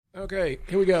Okay,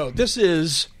 here we go. This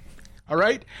is, all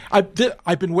right, I've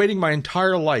been waiting my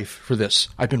entire life for this.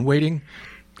 I've been waiting.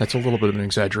 That's a little bit of an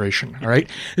exaggeration, all right?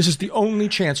 This is the only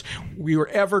chance we were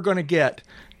ever going to get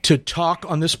to talk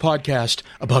on this podcast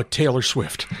about Taylor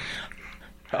Swift.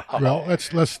 Well,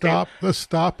 let's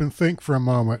stop and think for a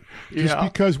moment. Just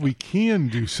because we can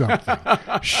do something,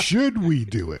 should we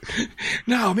do it?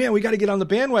 No, man, we got to get on the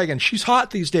bandwagon. She's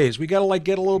hot these days. We got to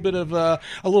get a little bit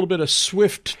of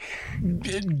Swift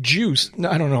juice.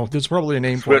 No, I don't know. There's probably a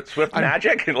name for it. Swift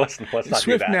magic. Let's not do that.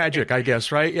 Swift magic, I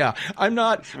guess. Right? Yeah. I'm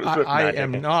not. I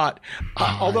am not.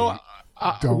 Although.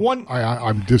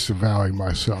 I'm disavowing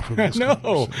myself of this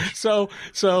So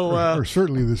or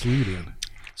certainly this lead-in.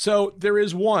 So there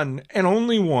is one and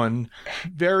only one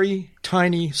very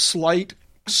tiny, slight,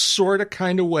 sort of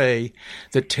kind of way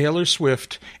that Taylor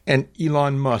Swift and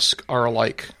Elon Musk are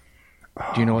alike.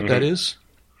 Do you know what that is?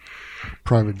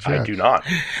 Private jet. I do not.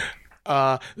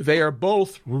 They are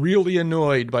both really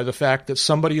annoyed by the fact that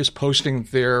somebody is posting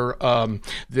their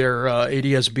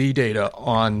ADS-B data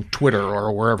on Twitter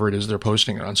or wherever it is they're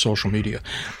posting it on social media.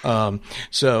 You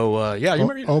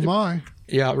remember? Oh my.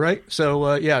 Yeah, right. So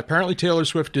apparently Taylor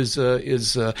Swift is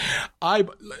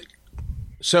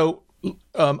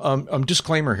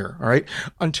disclaimer here. All right.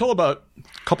 Until about a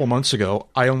couple months ago,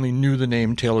 I only knew the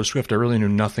name Taylor Swift. I really knew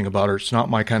nothing about her. It's not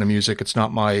my kind of music. It's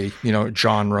not my,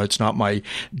 genre. It's not my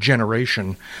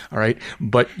generation. All right.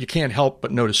 But you can't help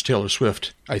but notice Taylor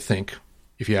Swift, I think,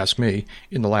 if you ask me,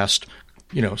 in the last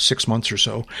 6 months or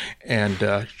so,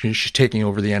 and she's taking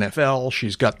over the NFL.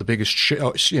 She's got the biggest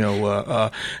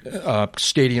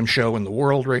stadium show in the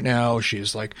world right now.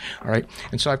 She's like, all right,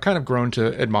 and so I've kind of grown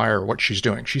to admire what she's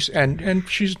doing. She's and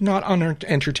she's not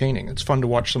entertaining. It's fun to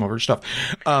watch some of her stuff,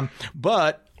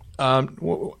 but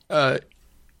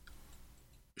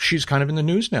she's kind of in the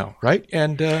news now, right?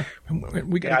 And I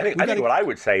think what I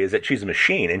would say is that she's a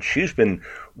machine, and she's been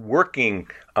working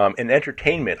in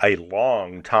entertainment a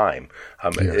long time.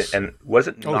 Yes. And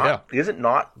wasn't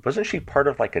she part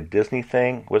of like a Disney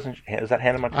thing? Is that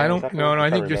Hannah Montana? I don't know. No, I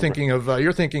think you're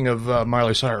thinking of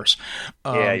Miley Cyrus.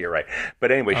 Yeah, you're right.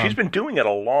 But anyway, she's been doing it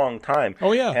a long time.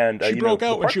 Oh yeah, and she broke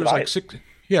out when she was like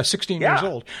 16 years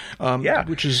old.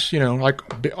 Which is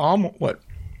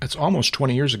That's almost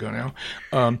 20 years ago now.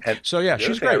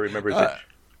 She's great. I remember is that.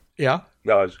 Yeah.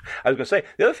 No, I was going to say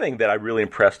the other thing that I'm really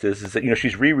impressed is that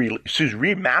she's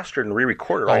remastered and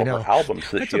re-recorded all of her albums.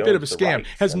 That's a bit of a scam.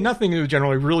 Has nothing to do with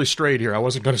generally really strayed here. I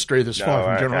wasn't going to stray this far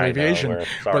from general aviation,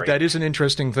 but that is an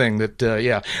interesting thing. That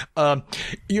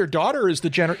your daughter is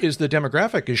the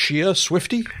demographic. Is she a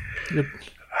Swiftie?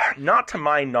 Not to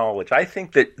my knowledge. I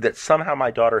think that somehow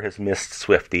my daughter has missed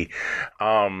Swiftie.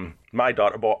 My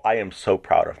daughter, I am so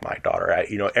proud of my daughter. I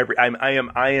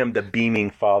am the beaming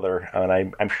father,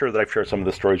 and I'm sure that I've shared some of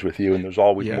the stories with you, and there's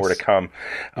always more to come.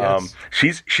 Yes.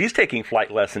 She's taking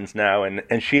flight lessons now,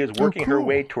 and she is working her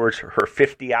way towards her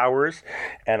 50 hours.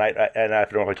 And I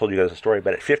don't know if I told you guys a story,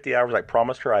 but at 50 hours, I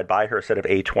promised her I'd buy her a set of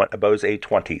Bose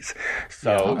A20s.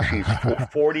 So she's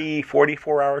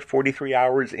 44 hours, 43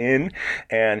 hours in,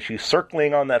 and she's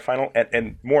circling on that final.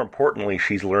 And more importantly,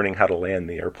 she's learning how to land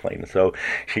the airplane. So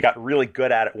she got really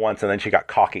good at it once, and then she got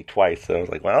cocky twice. So I was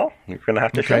like, well, you're going to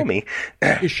have to show me.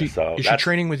 Is she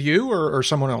training with you or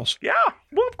someone else? Yeah.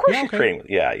 Well, of course she's training with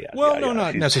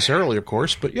not necessarily, of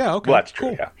course, but yeah, okay. Well, that's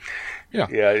true, cool.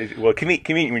 Yeah. Well, can meet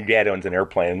when Dad owns an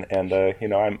airplane, and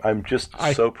I'm just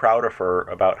so proud of her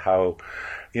about how,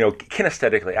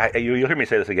 kinesthetically, you'll hear me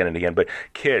say this again and again, but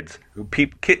kids,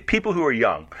 people who are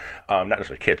young, not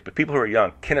necessarily kids, but people who are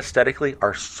young, kinesthetically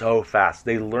are so fast.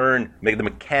 They learn the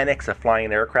mechanics of flying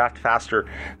an aircraft faster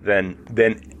than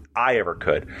I ever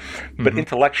could. But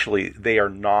intellectually, they are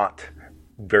not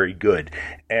very good,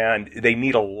 and they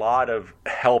need a lot of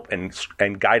help and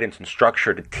guidance and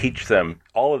structure to teach them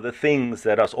all of the things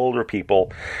that us older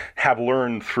people have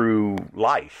learned through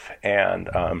life. And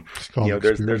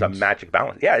there's a magic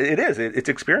balance. Yeah, it is. It's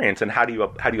experience, and how do you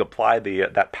apply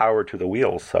that power to the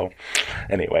wheels? So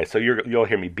anyway, you'll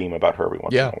hear me beam about her every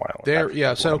once in a while.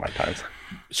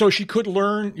 So she could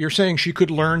learn. You're saying she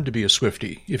could learn to be a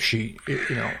Swiftie if she.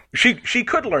 She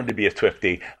could learn to be a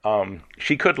Swiftie.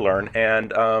 She could learn,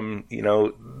 and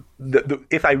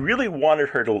if I really wanted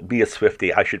her to be a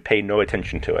Swiftie, I should pay no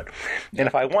attention to it. And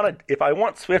if I want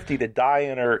Swiftie to die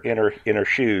in her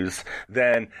shoes,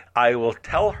 then I will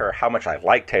tell her how much I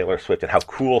like Taylor Swift and how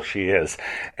cool she is,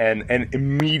 and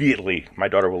immediately my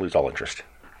daughter will lose all interest.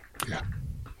 Yeah.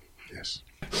 Yes.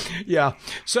 Yeah.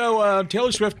 So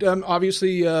Taylor Swift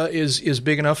obviously is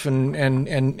big enough and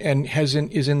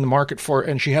is in the market for,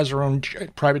 and she has her own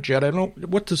private jet. I don't know,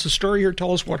 what does the story here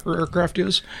tell us what her aircraft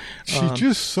is? She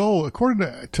just sold, according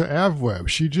to AvWeb,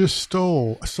 she just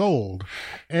sold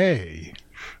a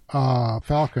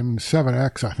Falcon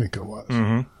 7X, I think it was.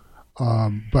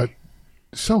 Mm-hmm. But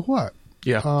so what?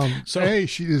 Yeah. So A,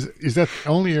 is that the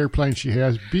only airplane she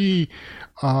has? B,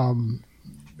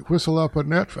 whistle up a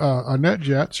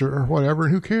NetJets or whatever,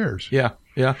 and who cares? Yeah.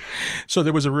 Yeah. So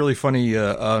there was a really funny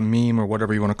meme or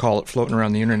whatever you want to call it floating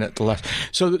around the internet.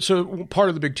 So part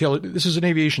of the big Taylor, this is an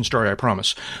aviation story, I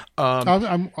promise.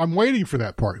 I'm waiting for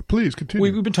that part. Please continue.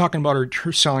 We've been talking about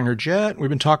her selling her jet. We've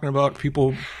been talking about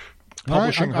people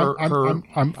publishing her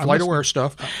FlightAware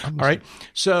stuff. All right.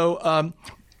 So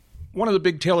one of the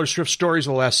big Taylor Swift stories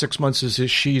of the last 6 months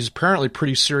is she's apparently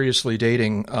pretty seriously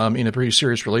dating, in a pretty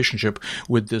serious relationship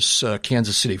with this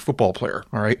Kansas City football player.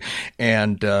 All right,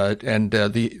 and the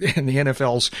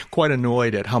NFL's quite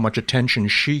annoyed at how much attention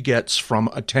she gets from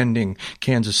attending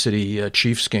Kansas City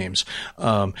Chiefs games,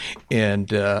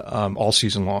 and all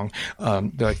season long.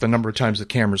 Like the number of times the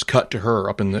cameras cut to her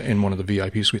up in one of the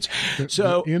VIP suites.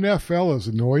 So the NFL is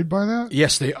annoyed by that?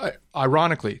 Yes, they.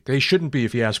 Ironically, they shouldn't be,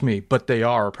 if you ask me, but they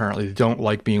are. Apparently, they don't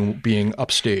like being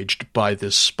upstaged by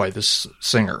this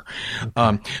singer.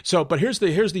 Okay. But here's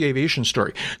the aviation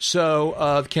story. So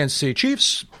the Kansas City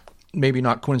Chiefs, maybe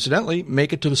not coincidentally,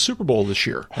 make it to the Super Bowl this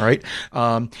year. All right,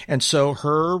 and so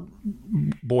her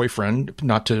boyfriend,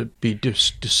 not to be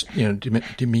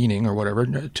demeaning or whatever,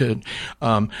 to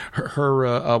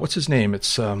her what's his name?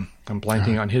 It's I'm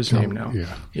blanking on his name now.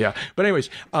 Yeah. But anyways,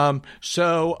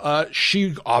 so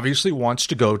she obviously wants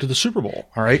to go to the Super Bowl.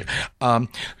 All right.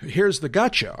 Here's the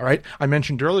gotcha. All right. I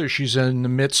mentioned earlier she's in the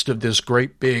midst of this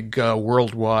great big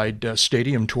worldwide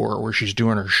stadium tour where she's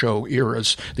doing her show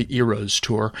the Eras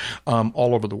tour,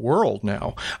 all over the world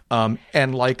now.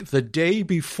 And like the day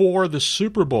before the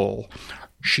Super Bowl,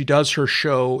 she does her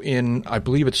show in, I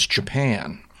believe it's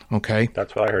Japan. Okay.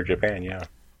 That's what I heard, Japan. Yeah.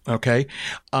 Okay.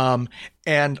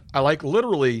 And I like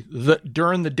literally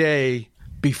during the day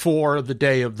before the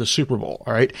day of the Super Bowl.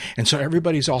 All right. And so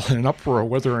everybody's all in an uproar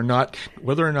whether or not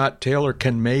Taylor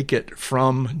can make it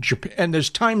from Japan. And there's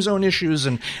time zone issues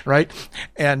and right.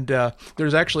 And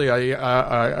there's actually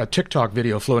a TikTok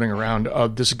video floating around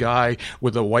of this guy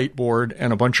with a whiteboard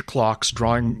and a bunch of clocks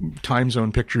drawing time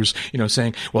zone pictures,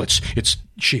 saying, well, it's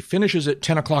she finishes at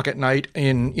 10 o'clock at night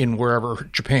in wherever,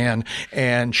 Japan,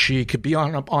 and she could be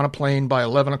on a plane by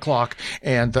 11 o'clock,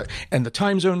 and the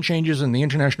time zone changes and the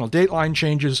international dateline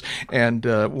changes. And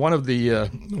one of the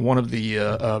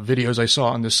videos I saw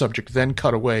on this subject then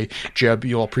cut away, Jeb,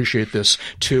 you'll appreciate this,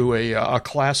 to a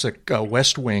classic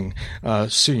West Wing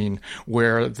scene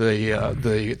where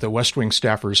the West Wing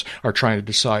staffers are trying to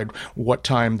decide what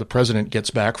time the president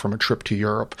gets back from a trip to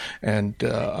Europe, and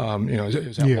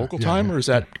is that local time or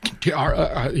is that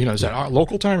is that our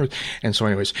local time? And so,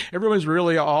 anyways, everyone's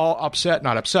really all upset.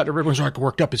 Not upset. Everyone's like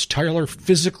worked up. Is Taylor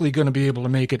physically going to be able to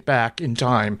make it back in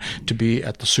time to be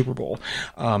at the Super Bowl?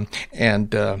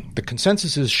 And the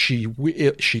consensus is she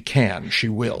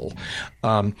will.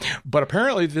 But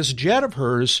apparently, this jet of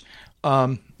hers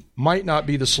might not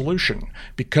be the solution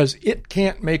because it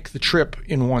can't make the trip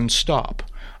in one stop.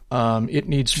 It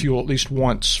needs fuel at least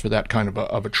once for that kind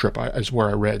of a trip, is where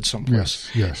I read someplace.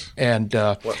 Yes. And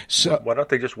so why don't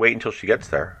they just wait until she gets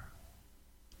there?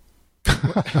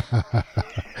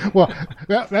 Well,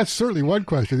 that's certainly one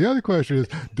question. The other question is,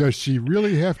 does she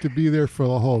really have to be there for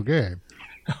the whole game?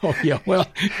 Oh yeah, well,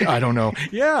 I don't know.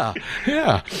 Yeah.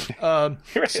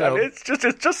 So it's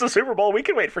just the Super Bowl. We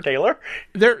can wait for Taylor.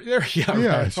 Yeah,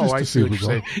 right. It's just I see what you're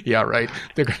saying. Yeah, right.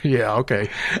 Yeah, okay.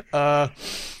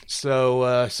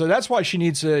 So that's why she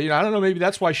needs I don't know, maybe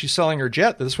that's why she's selling her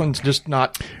jet. This one's just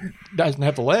doesn't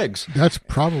have the legs. That's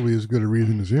probably as good a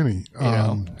reason as any.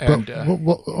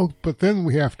 But then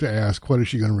we have to ask, what is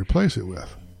she going to replace it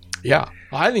with? Yeah,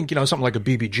 I think something like a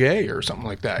BBJ or something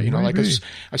like that. Like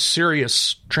a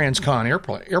serious transcon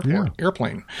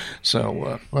airplane.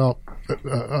 So a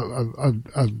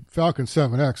Falcon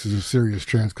 7X is a serious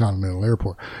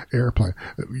transcontinental airplane.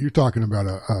 You're talking about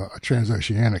a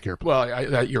transoceanic airplane.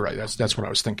 Well, you're right. That's what I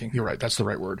was thinking. You're right. That's the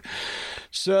right word.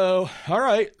 So all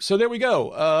right. So there we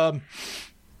go.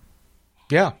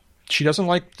 Yeah. She doesn't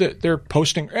like that they're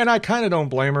posting, and I kind of don't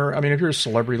blame her. I mean, if you're a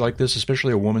celebrity like this,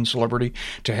 especially a woman celebrity,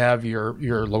 to have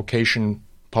your location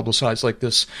publicized like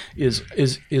this is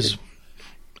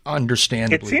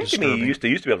understandably. It seems disturbing. to me you used to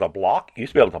be able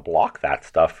to block that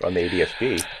stuff on the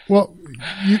ADSB. Well,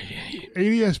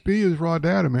 ADSB is raw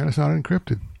data, man. It's not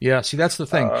encrypted. Yeah, see, that's the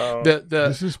thing.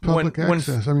 This is public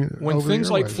access. When things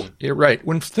like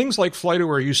when things like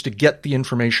FlightAware used to get the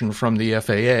information from the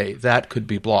FAA, that could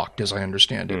be blocked, as I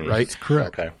understand it. Right? That's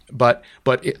correct. Okay. But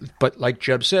like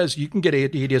Jeb says, you can get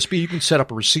ADSB. You can set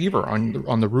up a receiver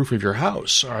on the roof of your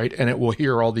house, all right, and it will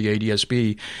hear all the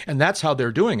ADSB, and that's how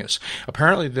they're doing this.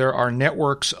 Apparently, there are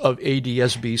networks of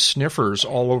ADSB sniffers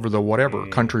all over the whatever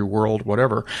country, world,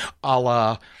 whatever, a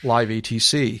la Live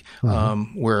ATC,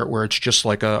 where it's just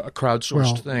like a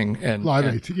crowdsourced thing. And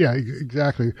yeah,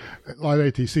 exactly. Live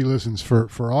ATC listens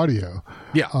for audio.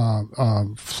 Yeah.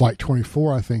 Flight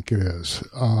 24, I think it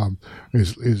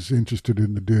is interested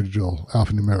in the digital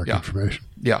alphanumeric information.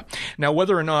 Yeah. Now,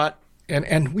 whether or not,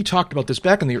 and we talked about this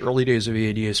back in the early days of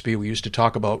ADSB, we used to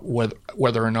talk about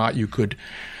whether or not you could.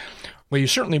 Well, you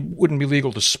certainly wouldn't be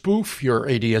legal to spoof your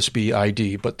ADSB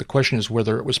ID, but the question is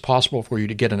whether it was possible for you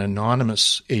to get an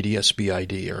anonymous ADSB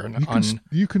ID or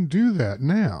you can do that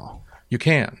now. You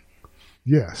can.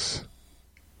 Yes.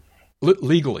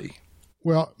 Legally.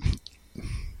 Well,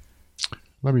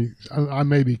 I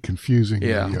may be confusing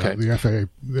the FAA.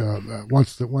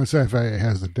 Once the FAA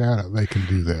has the data, they can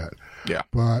do that. Yeah.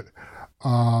 But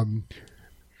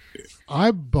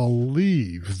I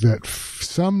believe that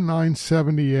some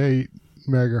 978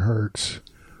 megahertz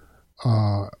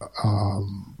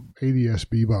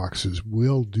ADSB boxes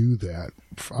will do that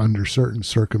under certain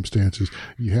circumstances.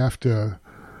 You have to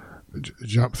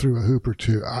jump through a hoop or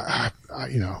two.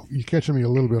 You're catching me a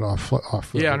little bit off foot.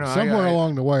 Yeah, no, somewhere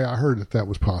along the way, I heard that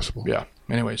was possible. Yeah.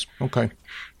 Anyways, okay.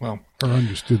 Well, or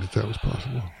understood that was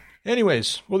possible.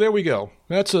 Anyways, well, there we go.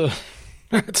 That's a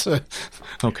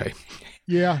okay.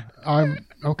 Yeah, I'm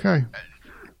okay.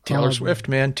 Taylor Swift,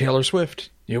 man. Taylor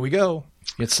Swift. Here we go.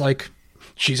 It's like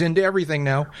she's into everything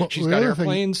now. Well, she's got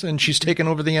airplanes, and she's taken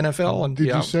over the NFL. And did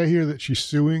you say here that she's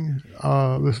suing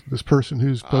this person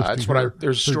who's posting? That's what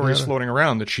there's stories floating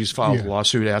around that she's filed a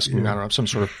lawsuit asking, I don't know, some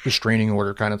sort of restraining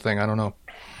order kind of thing. I don't know.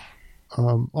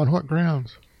 On what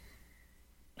grounds?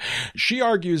 She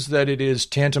argues that it is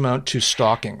tantamount to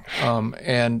stalking,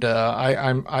 and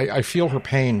I feel her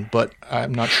pain, but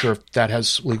I'm not sure if that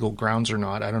has legal grounds or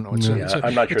not. I don't know.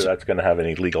 I'm not sure that's going to have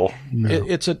any legal. No.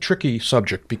 It's a tricky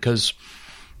subject because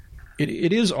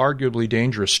it is arguably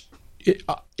dangerous. It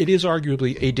is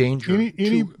arguably a danger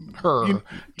to her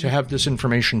to have this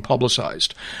information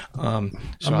publicized. I'm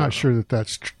not sure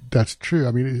that's true.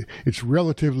 I mean, it's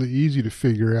relatively easy to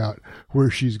figure out where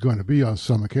she's going to be on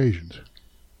some occasions.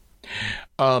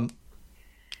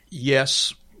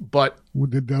 Yes, but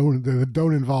that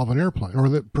don't involve an airplane, or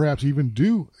that perhaps even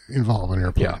do involve an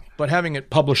airplane. Yeah, but having it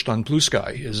published on Blue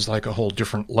Sky is like a whole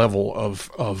different level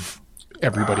of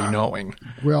everybody knowing.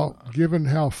 Well, given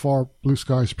how far Blue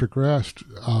Sky's progressed,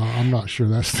 I'm not sure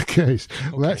that's the case.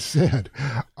 Okay. That said,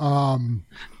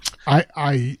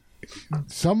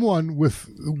 someone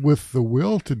with the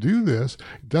will to do this,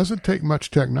 doesn't take much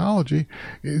technology,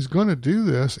 is going to do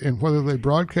this, and whether they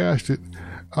broadcast it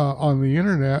on the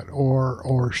internet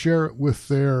or share it with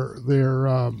their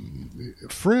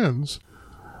friends,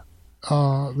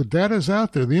 the data is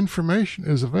out there. The information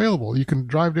is available. You can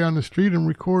drive down the street and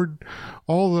record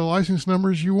all the license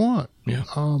numbers you want. Yeah.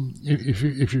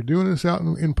 If you're doing this out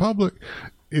in public,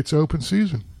 it's open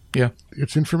season. Yeah.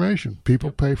 It's information.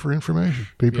 People pay for information.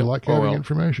 People like having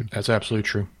information. That's absolutely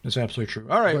true.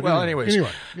 All right. Anyways. Yeah.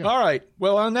 All right.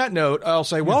 Well, on that note, I'll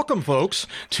say welcome, folks,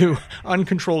 to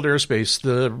Uncontrolled Airspace,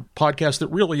 the podcast that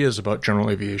really is about general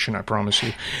aviation, I promise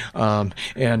you. I'm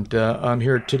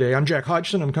here today. I'm Jack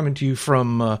Hodgson. I'm coming to you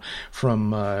from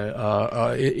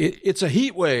it's a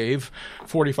heat wave,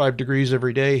 45 degrees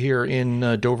every day here in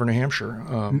Dover, New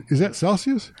Hampshire. Is that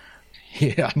Celsius?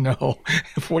 Yeah, no.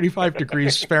 45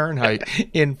 degrees Fahrenheit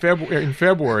in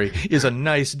February is a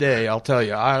nice day, I'll tell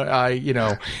you.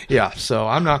 So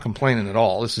I'm not complaining at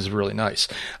all. This is really nice.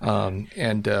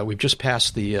 We've just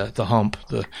passed the hump.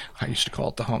 I used to call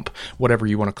it the hump. Whatever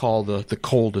you want to call the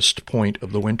coldest point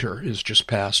of the winter is just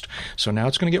passed. So now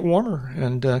it's going to get warmer.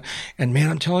 And man,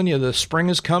 I'm telling you, the spring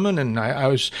is coming, and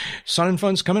Sun and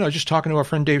Fun's coming. I was just talking to our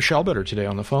friend Dave Schallbetter today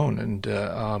on the phone, and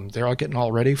they're all getting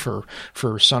all ready for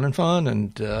Sun and Fun.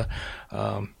 And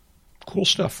cool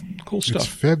stuff. It's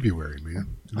February,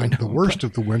 man. I know, the worst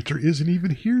of the winter isn't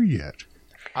even here yet.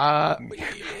 I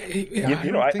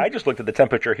just looked at the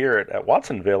temperature here at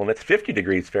Watsonville, and it's 50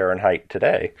 degrees Fahrenheit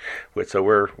today. So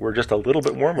we're just a little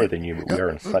bit warmer than you. We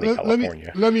are in sunny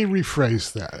California. Let me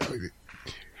rephrase that.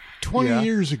 20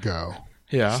 years ago,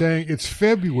 saying it's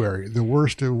February, the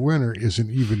worst of winter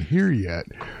isn't even here yet,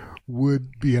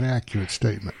 would be an accurate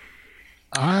statement.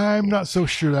 I'm not so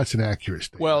sure that's an accurate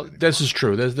statement. Well, this is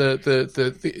true.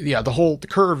 The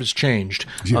curve has changed,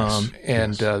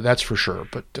 that's for sure.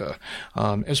 But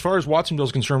as far as Watsonville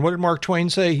is concerned, what did Mark Twain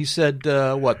say? He said,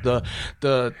 the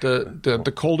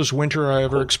coldest winter I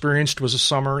ever experienced was a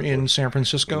summer in San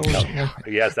Francisco.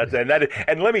 Yes,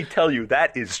 and let me tell you,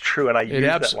 that is true, and I use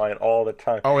that line all the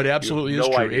time. Oh, it absolutely is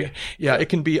true. It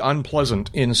can be unpleasant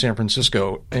in San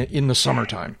Francisco in the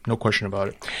summertime, no question about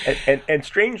it. And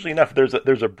strangely enough,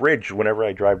 there's a bridge whenever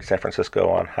I drive to San Francisco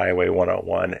on Highway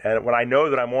 101, and when I know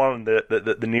that I'm on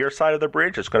the near side of the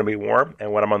bridge, it's going to be warm,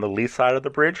 and when I'm on the lee side of the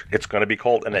bridge, it's going to be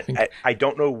cold. And I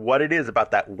don't know what it is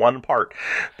about that one part,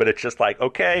 but it's just like,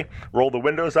 okay, roll the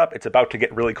windows up. It's about to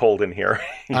get really cold in here.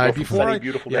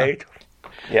 Beautiful day.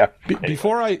 Yeah.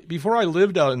 Before I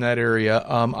lived out in that area,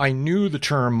 I knew the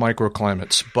term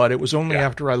microclimates, but it was only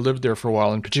after I lived there for a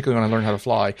while, and particularly when I learned how to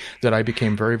fly, that I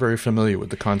became very, very familiar with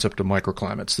the concept of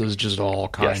microclimates. There's just all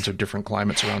kinds of different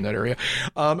climates around that area.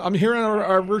 I'm here in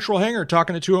our virtual hangar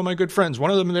talking to two of my good friends. One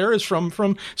of them there is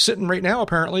from sitting right now,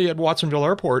 apparently, at Watsonville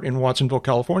Airport in Watsonville,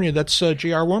 California. That's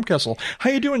J.R. Warmkessel. How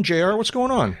you doing, J.R.? What's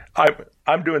going on?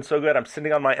 I'm doing so good. I'm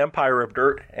sitting on my empire of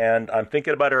dirt, and I'm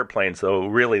thinking about airplanes. So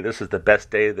really, this is the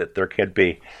best day that there can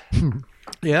be.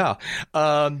 Yeah.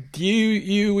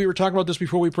 We were talking about this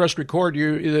before we pressed record.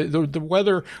 The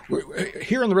weather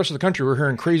here in the rest of the country, we're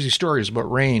hearing crazy stories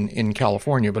about rain in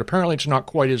California, but apparently it's not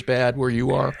quite as bad where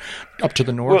you are up to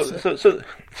the north. Well, so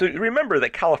remember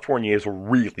that California is a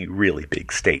really, really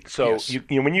big state. So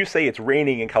when you say it's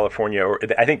raining in California, or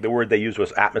I think the word they used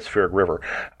was atmospheric river.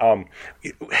 I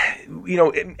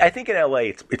think in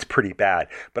LA it's pretty bad,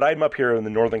 but I'm up here in the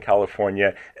Northern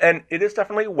California, and it is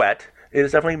definitely wet. It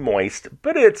is definitely moist,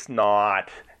 but it's not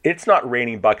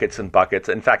raining buckets and buckets.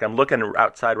 In fact, I'm looking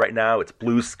outside right now. It's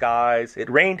blue skies. It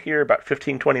rained here about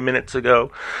 15, 20 minutes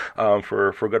ago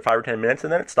for a good 5 or 10 minutes,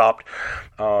 and then it stopped.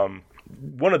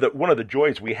 One of the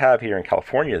joys we have here in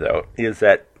California, though, is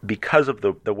that because of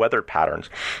the weather patterns,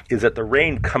 is that the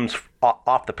rain comes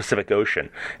off the Pacific Ocean,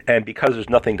 and because there's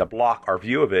nothing to block our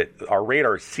view of it, our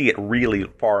radars see it really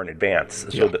far in advance.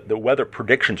 So the weather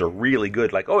predictions are really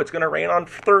good. Like, it's going to rain on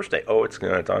Thursday. It's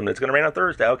going to rain on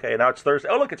Thursday. Okay, now it's Thursday.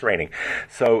 Oh, look, it's raining.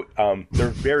 So they're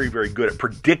very, very good at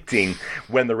predicting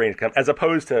when the rain comes, as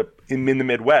opposed to in the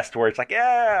Midwest, where it's like,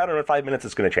 I don't know, 5 minutes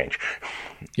it's going to change.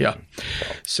 Yeah.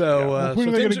 So when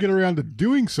are they going to get around to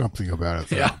doing something about it,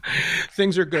 though? Yeah,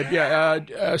 things are good.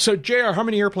 Yeah. So JR, how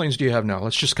many airplanes do you have now?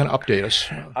 Let's just kind of update us.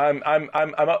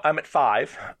 I'm at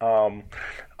 5.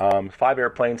 5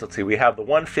 airplanes. Let's see. We have the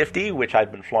 150, which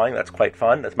I've been flying. That's quite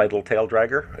fun. That's my little tail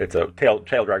dragger. It's a tail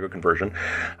dragger conversion.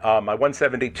 My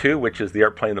 172, which is the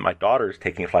airplane that my daughter is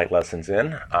taking flight lessons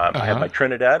in. I have my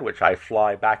Trinidad, which I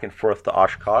fly back and forth to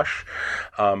Oshkosh.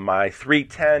 My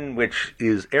 310, which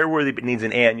is airworthy but needs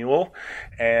an annual,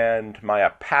 and my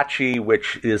Apache,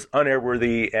 which is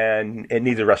unairworthy and it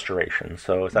needs a restoration.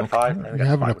 So is that 5? You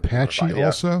have an Apache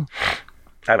also?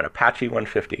 I have an Apache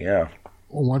 150. Yeah.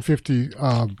 150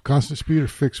 constant speed or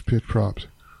fixed pitch props?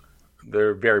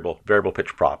 They're variable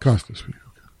pitch props. Constant speed.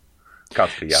 Okay.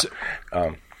 Constant,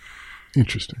 yeah.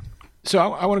 Interesting. So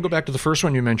I want to go back to the first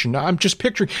one you mentioned. I'm just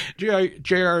picturing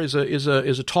JR is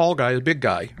a tall guy, a big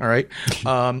guy. All right.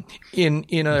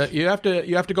 You have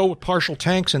to go with partial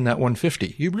tanks in that 150.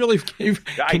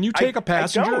 Can you take a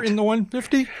passenger in the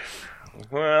 150?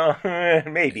 Well,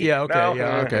 maybe. Yeah, okay, no,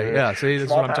 okay. Yeah, see,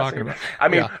 that's what I'm talking about. I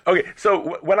mean, okay,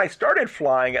 so when I started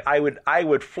flying it, I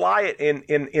would fly it in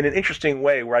an interesting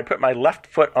way where I'd put my left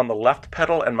foot on the left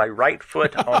pedal and my right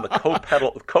foot on the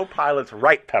co-pilot's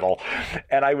right pedal,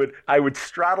 and I would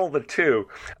straddle the two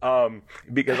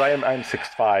because I'm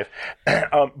 6'5",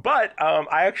 but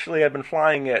I actually have been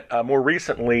flying it more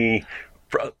recently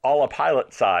for all a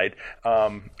pilot side.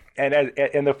 And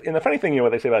the funny thing,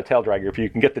 what they say about a tail dragger, if you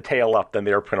can get the tail up, then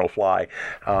the airplane will fly,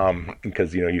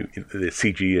 because the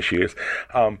CG issues.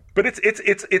 But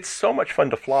it's so much fun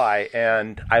to fly,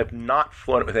 and I've not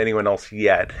flown it with anyone else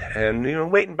yet.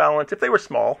 And weight and balance, if they were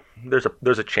small, there's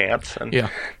a chance. And yeah.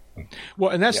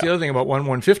 Well, and that's the other thing about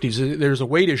 150s. There's a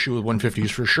weight issue with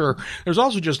 150s for sure. There's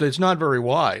also it's not very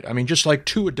wide. I mean, just like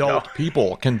 2 adult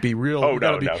people can be real. Oh,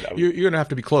 no. You're going to have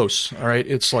to be close. All right.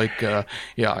 It's like,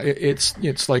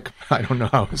 it's like, I don't know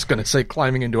how I was going to say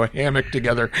climbing into a hammock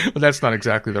together, but that's not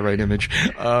exactly the right image.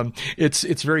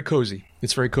 It's very cozy.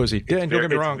 It's very cozy. Don't get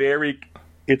me wrong.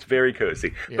 It's very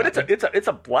cozy, but it's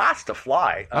a blast to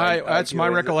fly. That's my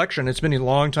recollection. It's been a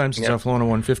long time since I've flown a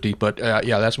 150, but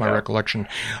that's my recollection.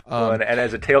 And it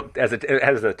has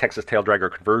a Texas tail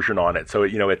dragger conversion on it, so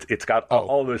it's got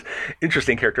all those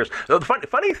interesting characters. So the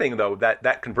funny thing though,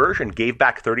 that conversion gave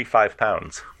back 35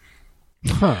 pounds.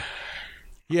 Huh.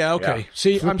 Yeah. Okay. Yeah.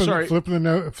 See, I'm sorry. Flipping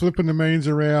the mains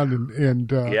around and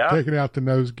taking out the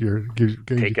nose gear.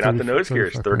 Taking out the nose gear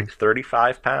is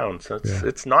 35 pounds. So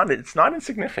it's not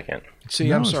insignificant. See,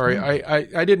 No, I'm sorry.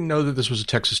 I didn't know that this was a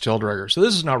Texas tail dragger. So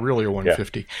this is not really a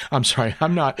 150. Yeah. I'm sorry.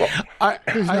 I'm not. Well,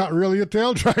 it's not really a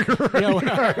tail dragger.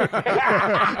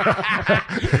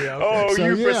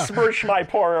 You besmirch my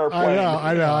poor airplane.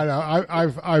 I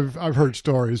know. I've heard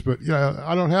stories, but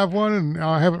I don't have one, and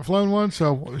I haven't flown one,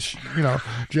 so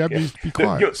Jeb needs to be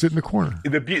quiet, sit in the corner.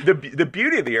 The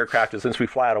beauty of the aircraft is, since we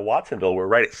fly out of Watsonville, we're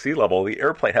right at sea level. The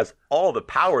airplane has all the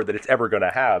power that it's ever going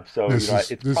to have. So it's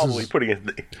probably putting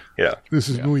it. This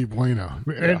is muy bueno,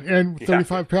 and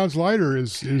 35 pounds lighter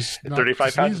is not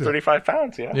 35 pounds. 35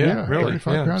 pounds. Yeah, really.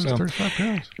 35 pounds is 35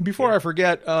 pounds. Before I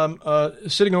forget,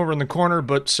 sitting over in the corner,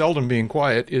 but seldom being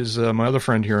quiet, is my other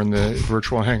friend here in the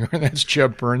virtual hangar, and that's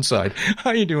Jeb Burnside.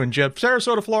 How you doing, Jeb?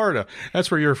 Sarasota, Florida. That's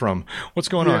where you're from. What's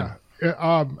going on?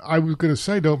 I was going to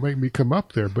say, don't make me come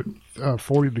up there, but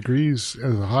 40 degrees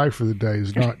as a high for the day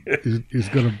is not is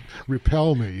going to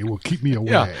repel me. It will keep me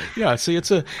away. Yeah. See, it's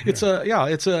a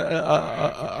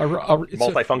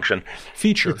multifunction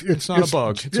feature. It's not a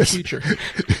bug. It's a feature.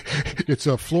 It's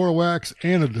a floor wax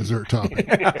and a dessert topping.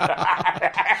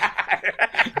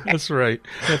 That's right.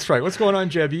 What's going on,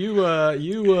 Jeb?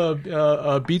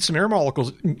 You beat some air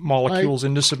molecules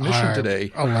into submission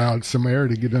today. Allowed some air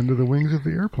to get under the wings of the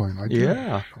airplane. I did.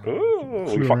 Yeah.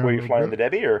 Ooh, were you flying the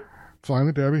Debbie or? Flying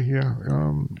the Debbie, yeah.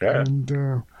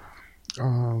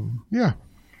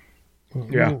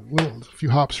 A few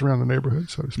hops around the neighborhood,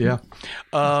 so to speak. Yeah.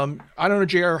 I don't know,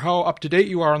 JR, how up to date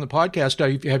you are on the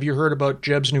podcast. Have you heard about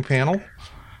Jeb's new panel?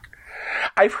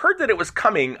 I've heard that it was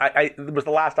coming. It was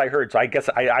the last I heard, so I guess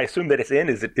I assume that it's in.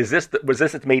 Was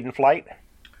this its maiden flight?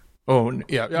 Oh,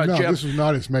 yeah. No, Jeb, this is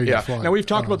not its maiden flight. Now, we've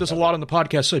talked about this a lot on the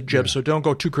podcast, Jeb, so don't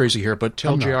go too crazy here, but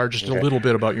tell JR just a little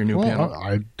bit about your new panel.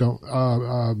 I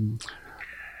don't...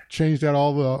 changed out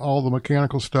all the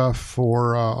mechanical stuff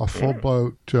for a full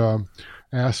boat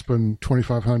Aspen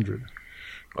 2500.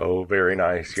 Oh, very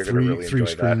nice! You're going to really enjoy that.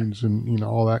 3 screens and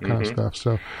all that kind of stuff.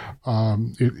 So,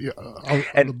 can you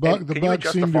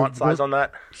adjust the font size on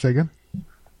that? Say again.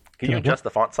 Can you adjust the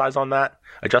font size on that?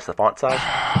 Adjust the font size.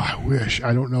 I wish.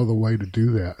 I don't know the way to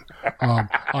do that.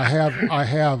 I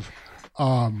have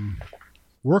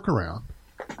workaround.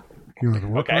 You know what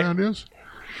the workaround is?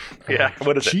 Yeah.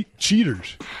 What is it?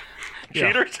 Cheaters.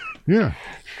 Cheaters? Yeah.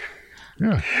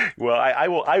 Yeah. Well, I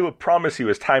will promise you,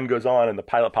 as time goes on and the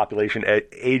pilot population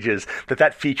ages,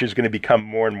 that feature is going to become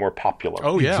more and more popular.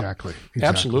 Oh yeah, exactly.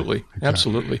 Absolutely.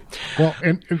 Well,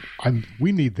 and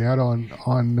we need that on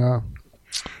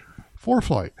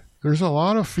ForeFlight. There's a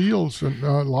lot of fields and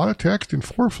a lot of text in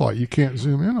ForeFlight you can't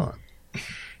zoom in on.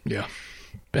 Yeah.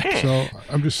 So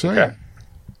I'm just saying. Okay.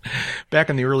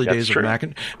 Back in the early days back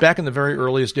in the very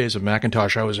earliest days of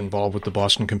Macintosh, I was involved with the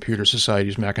Boston Computer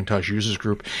Society's Macintosh users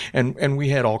group, and we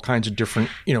had all kinds of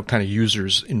different, kind of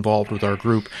users involved with our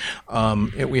group.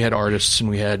 We had artists, and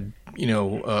we had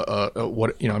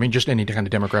just any kind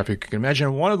of demographic you can imagine.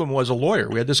 And one of them was a lawyer.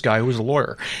 We had this guy who was a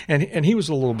lawyer, and he was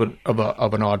a little bit of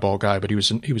an oddball guy, but he was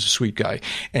a sweet guy,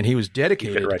 and he was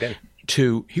dedicated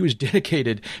to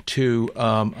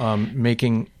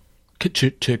making.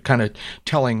 To kind of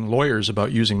telling lawyers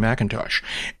about using Macintosh,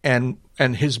 and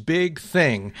his big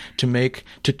thing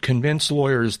to convince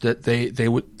lawyers that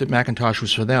that Macintosh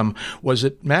was for them was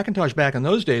that Macintosh back in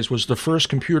those days was the first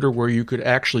computer where you could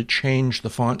actually change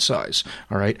the font size,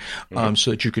 all right,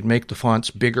 so that you could make the fonts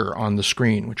bigger on the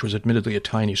screen, which was admittedly a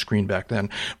tiny screen back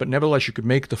then, but nevertheless you could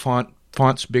make the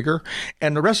fonts bigger,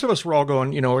 and the rest of us were all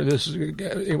going,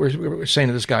 we're saying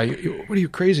to this guy, what are you,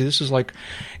 crazy? This is like,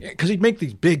 because he'd make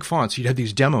these big fonts. He'd have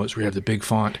these demos where you have the big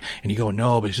font, and you go,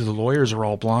 no, but the lawyers are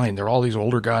all blind. They're all these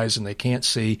older guys, and they can't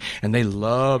see, and they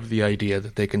love the idea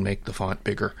that they can make the font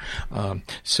bigger. And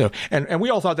we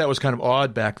all thought that was kind of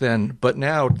odd back then, but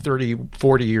now 30,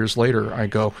 40 years later, I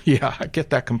go, yeah, I get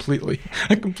that completely.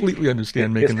 I completely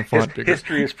understand making the font bigger.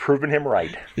 History has proven him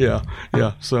right. Yeah.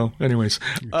 So anyways,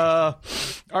 all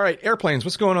right, airplanes.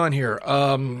 What's going on here?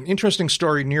 Interesting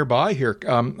story nearby here,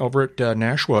 over at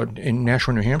Nashua, in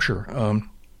Nashua, New Hampshire.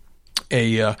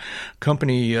 A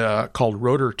company called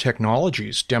Rotor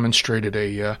Technologies demonstrated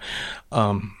an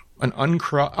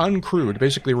uncrewed,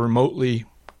 basically remotely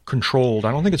controlled.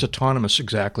 I don't think it's autonomous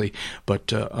exactly,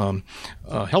 but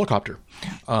helicopter.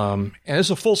 And this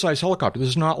is a full-size helicopter. This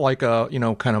is not like a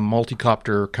kind of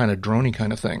multi-copter kind of droney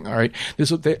kind of thing. All right, they're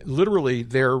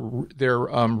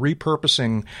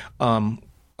repurposing.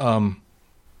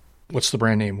 What's the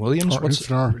brand name? Williams. It's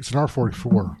an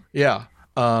R44. Yeah.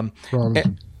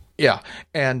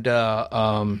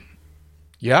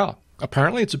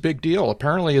 apparently it's a big deal.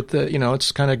 Apparently,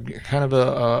 it's kind of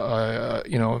a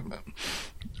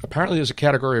apparently there's a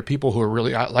category of people who are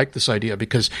really like this idea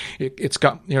because it's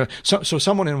got, so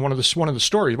someone in one of the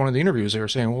stories, one of the interviews, they were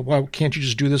saying, well, why can't you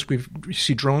just do this? We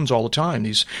see drones all the time,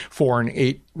 these 4 and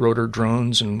 8 rotor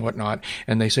drones and whatnot.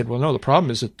 And they said, well, no, the problem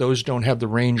is that those don't have the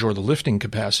range or the lifting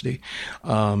capacity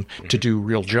to do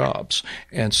real jobs.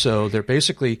 And so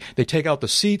they take out the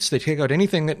seats, they take out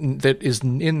anything that is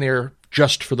in there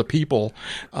just for the people,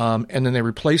 and then they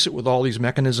replace it with all these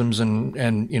mechanisms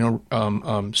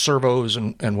and servos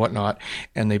and whatnot,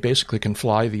 and they basically can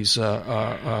fly these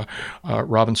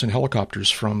Robinson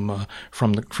helicopters from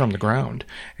the ground.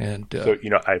 And so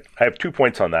I have 2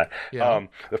 points on that. Yeah.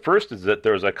 The first is that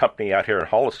there's a company out here in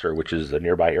Hollister, which is a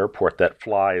nearby airport, that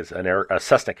flies a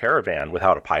Cessna Caravan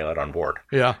without a pilot on board.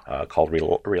 Yeah. Called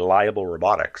Reliable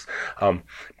Robotics.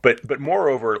 But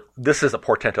moreover, this is a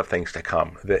portent of things to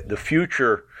come. The future,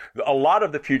 a lot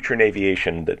of the future in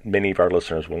aviation that many of our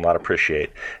listeners will not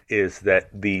appreciate is that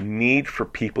the need for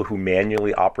people who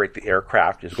manually operate the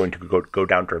aircraft is going to go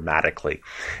down dramatically.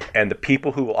 And the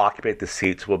people who will occupy the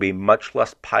seats will be much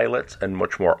less pilots and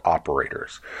much more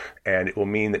operators. And it will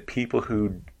mean that people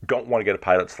who don't want to get a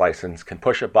pilot's license can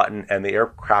push a button and the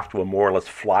aircraft will more or less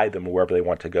fly them wherever they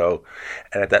want to go.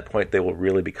 And at that point, they will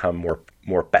really become more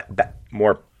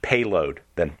payload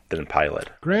than pilot.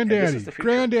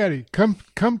 Granddaddy,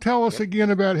 come tell us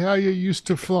again about how you used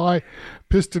to fly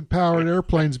piston-powered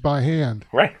airplanes by hand.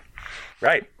 Right.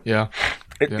 Yeah.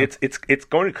 It's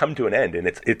going to come to an end, and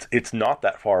it's not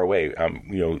that far away.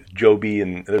 Joby,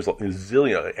 and there's a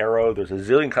zillion Aero. There's a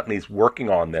zillion companies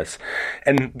working on this,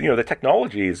 and the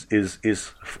technology is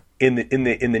in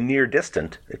the near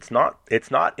distant. It's not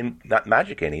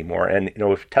magic anymore. And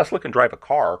if Tesla can drive a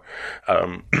car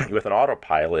with an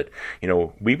autopilot,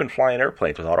 we've been flying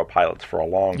airplanes with autopilots for a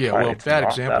long time. Yeah, well, it's bad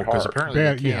example because apparently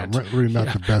you can't. Yeah, really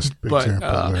not the best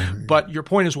example there. But your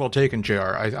point is well taken,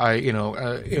 JR.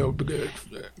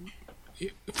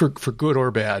 For good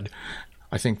or bad,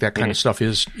 I think that kind of stuff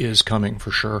is coming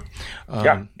for sure.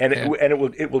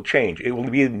 It will change. It will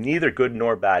be neither good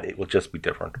nor bad. It will just be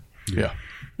different.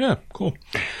 Yeah, cool.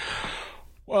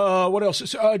 What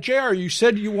else? JR, you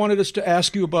said you wanted us to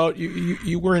ask you about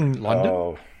you were in London.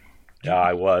 Oh, yeah,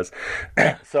 I was.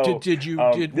 So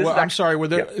I'm sorry.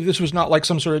 This was not like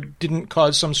didn't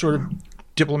cause some sort of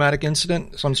diplomatic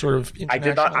incident, some sort of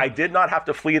international... I did not have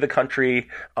to flee the country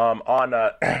on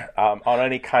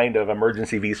any kind of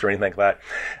emergency visa or anything like that.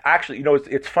 Actually,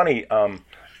 it's funny.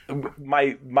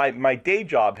 My day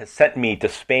job has sent me to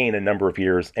Spain a number of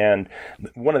years, and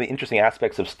one of the interesting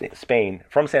aspects of Spain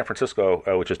from San Francisco,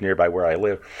 which is nearby where I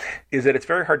live, is that it's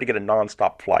very hard to get a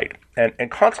nonstop flight,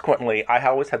 and consequently, I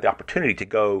always had the opportunity to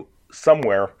go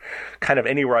somewhere, kind of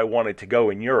anywhere I wanted to go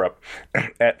in Europe,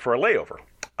 for a layover.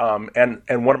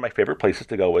 And one of my favorite places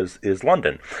to go is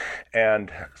London.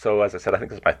 And so, as I said, I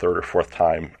think this is my 3rd or 4th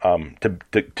time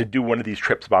to do one of these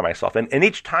trips by myself. And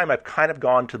each time I've kind of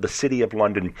gone to the city of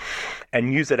London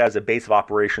and used it as a base of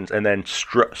operations and then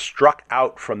struck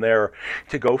out from there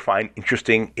to go find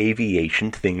interesting aviation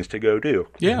things to go do.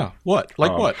 Yeah. What?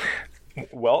 Like what?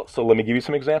 Well, so let me give you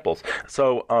some examples.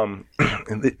 So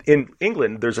in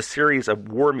England, there's a series of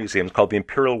war museums called the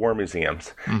Imperial War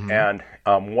Museums. Mm-hmm. And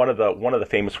one of the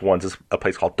famous ones is a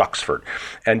place called Duxford.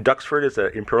 And Duxford is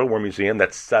an Imperial War Museum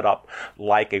that's set up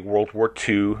like a World War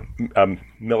II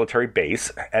military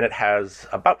base. And it has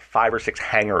about 5 or 6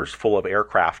 hangars full of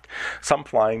aircraft, some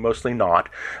flying, mostly not,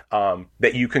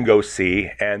 that you can go see.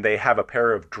 And they have a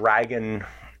pair of Dragon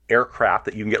aircraft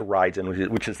that you can get rides in,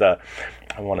 which is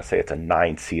I want to say it's a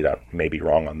 9-seat, I may be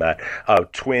wrong on that,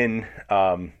 twin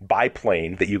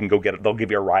biplane that you can go get. They'll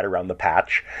give you a ride around the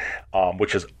patch,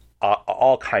 which is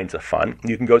all kinds of fun.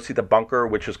 You can go see the bunker,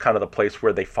 which is kind of the place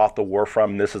where they fought the war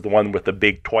from. This is the one with the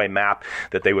big toy map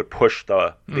that they would push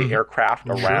the aircraft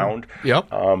around.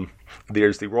 Yep.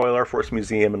 There's the Royal Air Force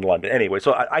Museum in London. Anyway,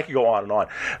 so I could go on and on.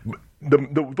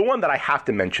 The one that I have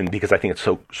to mention, because I think it's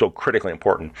so critically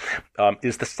important,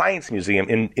 is the Science Museum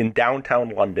in downtown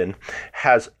London.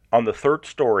 Has on the 3rd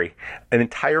story an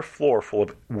entire floor full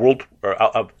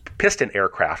of piston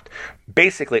aircraft,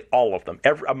 basically all of them,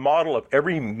 a model of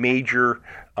every major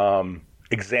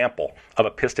example of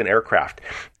a piston aircraft,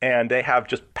 and they have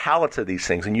just pallets of these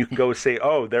things, and you can go say,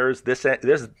 oh, there's this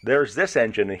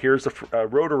engine, and here's a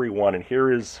rotary one, and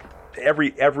here is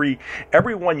every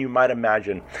one you might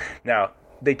imagine. Now,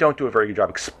 they don't do a very good job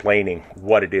explaining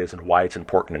what it is and why it's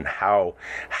important and how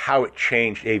it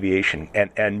changed aviation.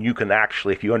 And you can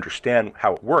actually, if you understand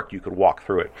how it worked, you could walk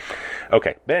through it.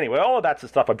 Okay, but anyway, all of that's the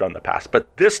stuff I've done in the past.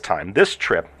 But this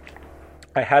trip,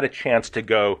 I had a chance to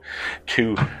go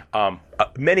to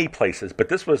many places, but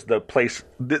this was the place.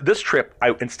 This trip,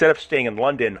 instead of staying in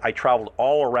London, I traveled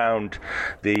all around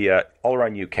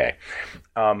UK.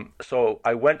 So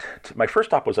I went to, my first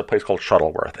stop was a place called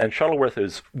Shuttleworth, and Shuttleworth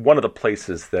is one of the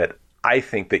places that I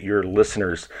think that your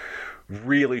listeners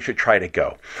really should try to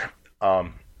go.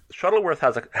 Shuttleworth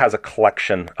has a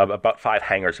collection of about 5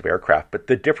 hangars of aircraft, but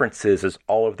the difference is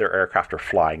all of their aircraft are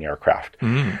flying aircraft.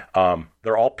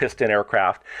 They're all piston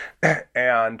aircraft,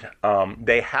 and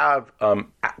they have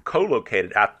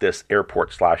co-located at this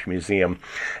airport/museum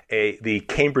the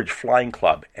Cambridge Flying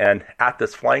Club, and at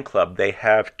this flying club they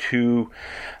have 2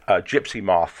 Gypsy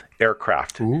Moth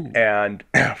aircraft. Ooh. And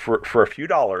for a few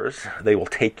dollars they will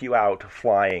take you out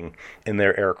flying in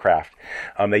their aircraft.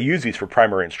 They use these for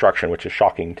primary instruction, which is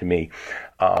shocking to me.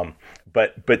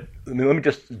 But let me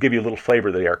just give you a little flavor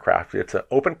of the aircraft. It's an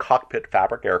open cockpit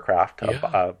fabric aircraft,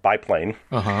 biplane.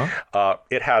 Uh-huh.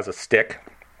 It has a stick.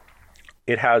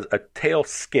 It has a tail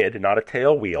skid, not a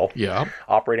tail wheel. Yeah.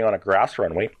 Operating on a grass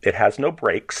runway. It has no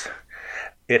brakes.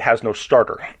 It has no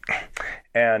starter.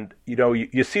 And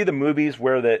you see the movies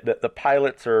where the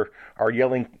pilots are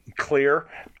yelling clear,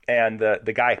 and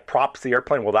the guy props the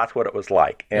airplane. Well, that's what it was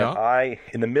like. And I,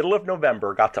 in the middle of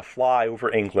November, got to fly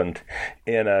over England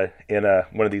in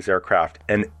one of these aircraft,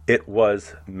 and it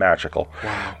was magical.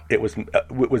 Wow! It was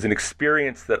an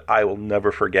experience that I will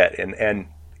never forget. And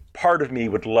part of me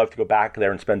would love to go back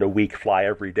there and spend a week, fly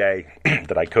every day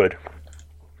that I could,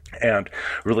 and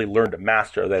really learn to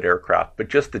master that aircraft.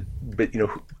 But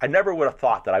I never would have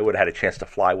thought that I would have had a chance to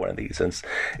fly one of these, and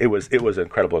it was an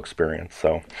incredible experience.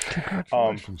 So,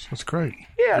 congratulations, that's great.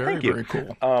 Yeah, very, thank you. Very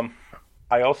cool.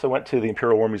 I also went to the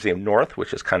Imperial War Museum North,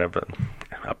 which is kind of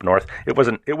up north. It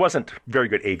wasn't very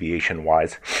good aviation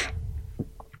wise.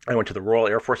 I went to the Royal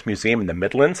Air Force Museum in the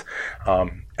Midlands,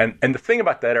 and the thing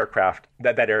about that aircraft,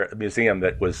 that museum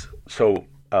that was so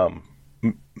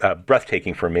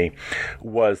breathtaking for me,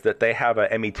 was that they have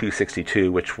a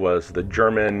Me-262, which was one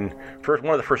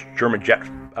of the first German jet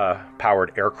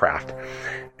powered aircraft,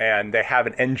 and they have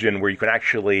an engine where you can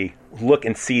actually look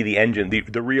and see the engine,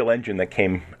 the real engine that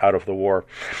came out of the war.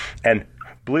 And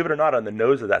believe it or not, on the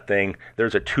nose of that thing,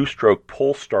 there's a 2-stroke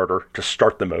pull starter to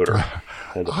start the motor.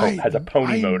 It has a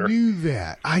pony motor. I knew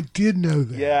that. I did know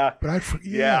that. Yeah. But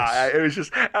it was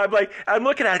just, I'm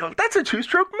looking at it, I go, that's a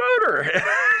 2-stroke motor.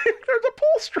 There's a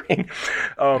pull string.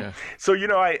 So,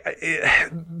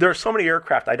 there are so many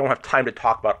aircraft, I don't have time to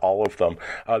talk about all of them.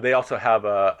 They also have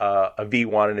a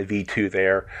V1 and a V2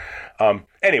 there.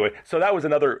 Anyway, so that was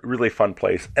another really fun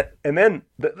place. And then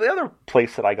the other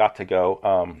place that I got to go,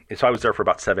 so I was there for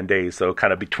about 7 days, so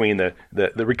kind of between the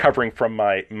recovering from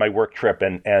my work trip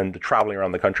and the traveling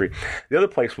around the country. The other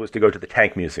place was to go to the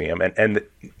Tank Museum, and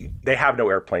they have no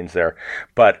airplanes there,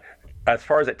 but as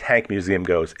far as that tank museum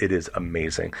goes, it is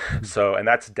amazing. So, and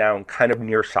that's down kind of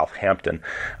near Southampton,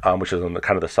 which is in the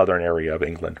kind of the southern area of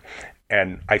England.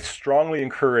 And I strongly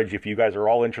encourage, if you guys are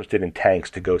all interested in tanks,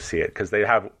 to go see it, because they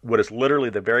have what is literally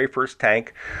the very first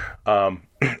tank,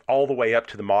 all the way up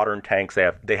to the modern tanks.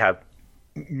 They have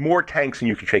more tanks than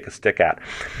you can shake a stick at.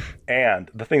 And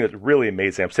the thing that's really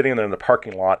amazing, I'm sitting there in the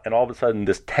parking lot, and all of a sudden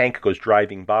this tank goes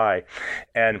driving by,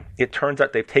 and it turns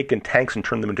out they've taken tanks and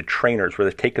turned them into trainers, where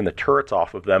they've taken the turrets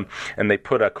off of them, and they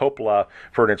put a cupola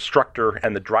for an instructor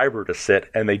and the driver to sit,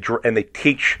 and they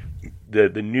teach the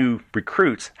new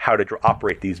recruits how to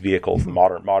operate these vehicles, the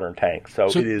modern tanks. So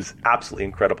it is absolutely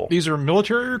incredible. These are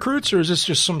military recruits, or is this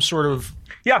just some sort of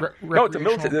no, it's a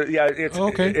military. Yeah, it's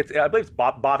I believe it's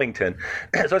Bovington,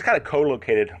 so it's kind of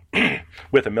co-located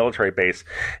with a military base.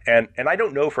 And I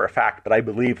don't know for a fact, but I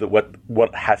believe that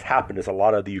what has happened is a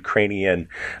lot of the Ukrainian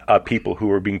people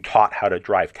who are being taught how to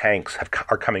drive tanks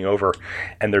are coming over,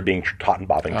 and they're being taught in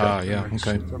Bovington.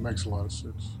 That makes a lot of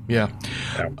sense. Yeah.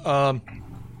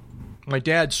 My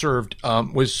dad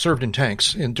was served in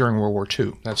tanks during World War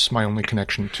II. That's my only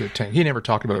connection to tank. He never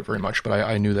talked about it very much, but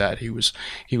I knew that he was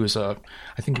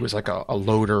I think he was like a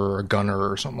loader or a gunner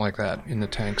or something like that in the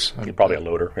tanks. Probably a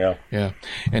loader, yeah. Yeah.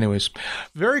 Anyways,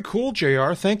 very cool,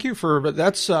 JR. Thank you for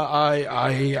that's. You're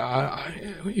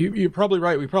probably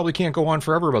right. We probably can't go on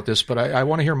forever about this, but I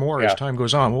want to hear more as time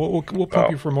goes on. We'll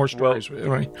pump you for more stories.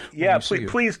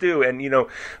 Please do. And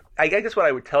I guess what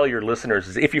I would tell your listeners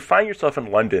is, if you find yourself in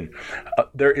London,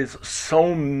 there is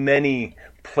so many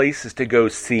places to go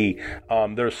see.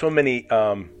 There are so many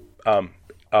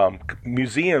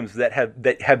museums that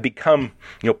have become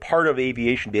part of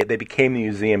aviation. They became the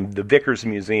museum, the Vickers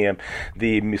Museum,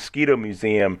 the Mosquito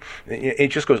Museum. It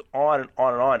just goes on and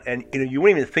on and on. And you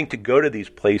wouldn't even think to go to these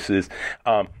places,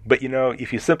 but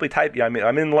if you simply type, I'm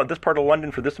in this part of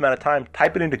London for this amount of time,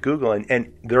 type it into Google,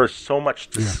 and there is so much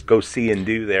to go see and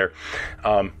do there.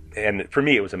 And for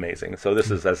me, it was amazing. So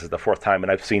this is the fourth time,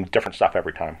 and I've seen different stuff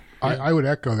every time. I would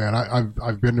echo that.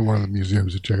 I've been to one of the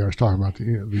museums that JR was talking about,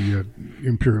 the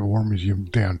Imperial War Museum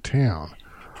downtown.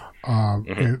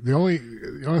 And the only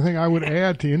thing I would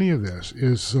add to any of this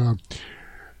is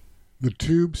the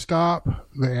tube stop,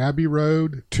 the Abbey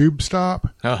Road tube stop,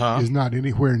 is not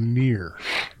anywhere near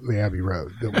the Abbey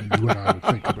Road that what I would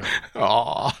think about.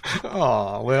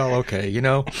 Oh, well, okay, you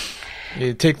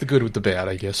take the good with the bad,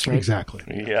 I guess, right? Exactly.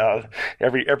 Yeah.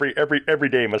 Every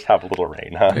day must have a little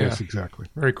rain, huh? Yes, exactly.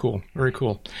 Very cool. Very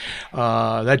cool.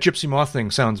 That Gypsy Moth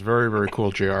thing sounds very, very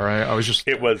cool, JR. I was just...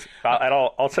 It was, and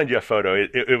I'll send you a photo.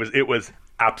 It was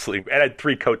absolutely, it had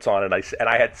 3 coats on, and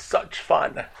I had such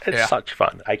fun. Such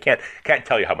fun. I can't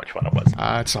tell you how much fun it was.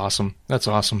 That's awesome. That's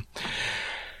awesome.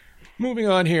 Moving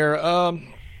on here.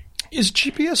 Is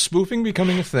GPS spoofing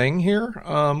becoming a thing here?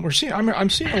 I'm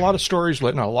seeing a lot of stories,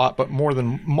 not a lot, but more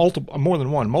than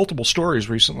multiple stories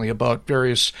recently about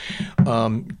various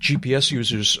GPS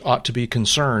users ought to be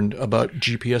concerned about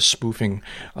GPS spoofing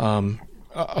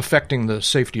affecting the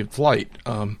safety of flight.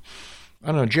 I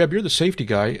don't know, Jeb, you're the safety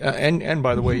guy, and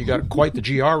by the way, you got quite the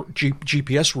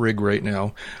GPS rig right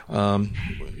now.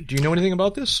 Do you know anything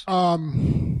about this?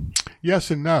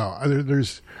 Yes and no.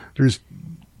 There's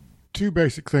 2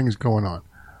 basic things going on.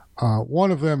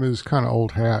 One of them is kind of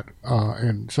old hat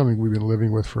and something we've been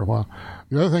living with for a while.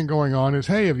 The other thing going on is,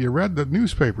 hey, have you read the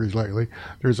newspapers lately?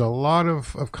 There's a lot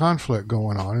of conflict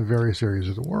going on in various areas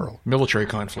of the world. Military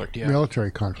conflict, yeah.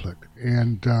 Military conflict.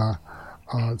 And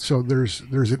so there's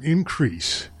an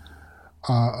increase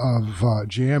of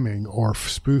jamming or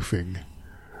spoofing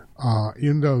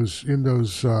in those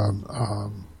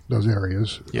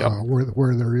areas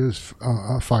where there is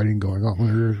fighting going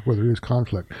on, where there is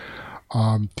conflict.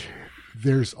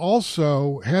 There's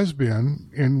also has been,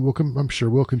 and I'm sure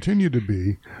will continue to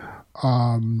be,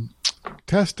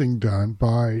 testing done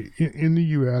in the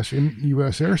U.S. in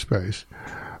U.S. airspace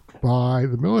by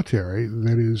the military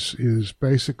that is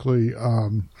basically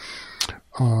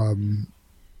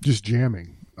just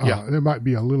jamming. There might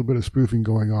be a little bit of spoofing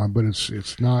going on, but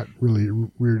it's not really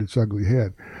reared its ugly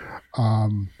head.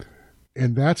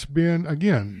 And that's been,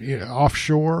 again,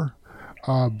 offshore,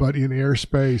 but in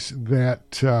airspace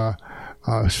that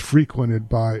is frequented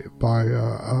by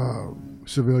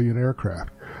civilian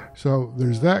aircraft. So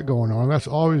there's that going on. That's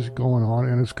always going on,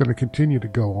 and it's going to continue to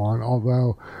go on,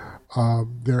 although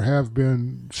there have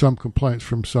been some complaints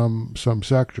from some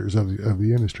sectors of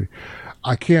the industry.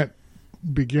 I can't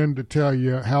begin to tell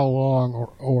you how long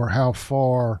or how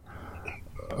far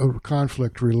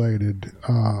conflict-related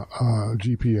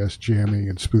GPS jamming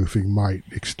and spoofing might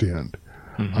extend.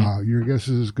 Your guess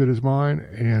is as good as mine,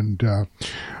 and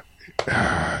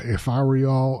if I were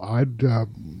y'all, I'd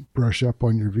brush up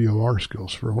on your VOR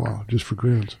skills for a while, just for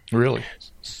grins. Really?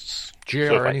 JR,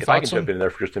 so any if I can thoughts jump in there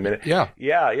for just a minute. Yeah.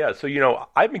 So,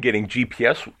 I've been getting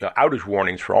GPS outage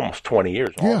warnings for almost 20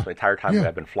 years, almost the entire time that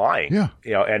I've been flying. Yeah.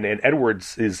 And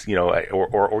Edwards is,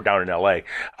 or down in LA,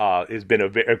 has been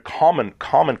a common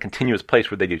continuous place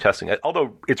where they do testing,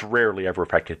 although it's rarely ever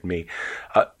affected me.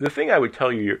 The thing I would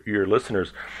tell you, your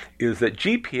listeners, is that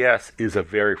GPS is a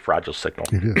very fragile signal.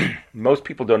 It is. Most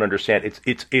people don't understand.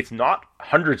 It's not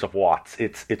hundreds of watts.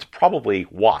 It's probably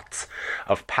watts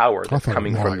of power that's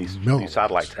coming from these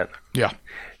satellites. And,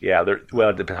 well,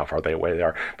 it depends how far away they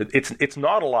are, but it's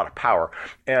not a lot of power.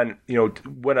 And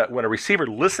when a receiver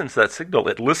listens to that signal,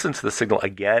 it listens to the signal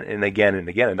again and again and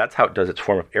again, and that's how it does its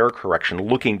form of error correction,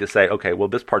 looking to say, okay, well,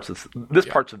 this parts of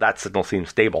that signal seems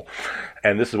stable,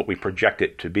 and this is what we project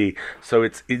it to be. So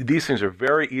these things are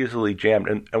very easily jammed,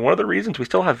 and one of the reasons we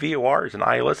still have VORs and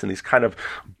ILS and these kind of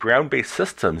ground-based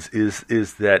systems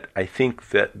is that I think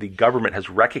that the government has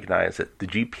recognized that the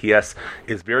GPS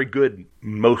is very good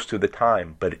most of the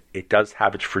time, but it does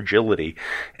have its fragility,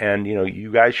 and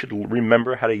you guys should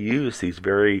remember how to use these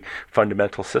very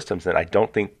fundamental systems. And I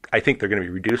think they're going to be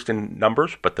reduced in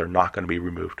numbers, but they're not going to be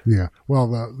removed. Yeah. Well,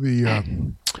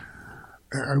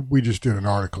 we just did an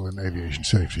article in Aviation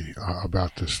Safety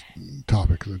about this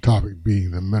topic. The topic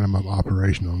being the minimum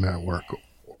operational network,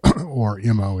 or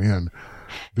MON,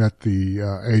 that the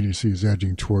agency is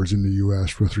edging towards in the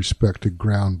U.S. with respect to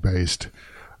ground-based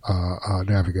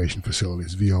navigation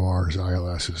facilities, VORs,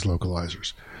 ILSs,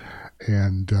 localizers.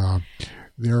 And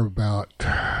they're about,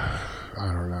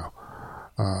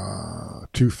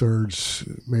 2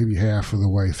 2/3, maybe half of the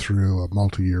way through a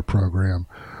multi-year program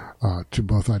to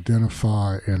both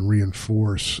identify and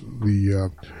reinforce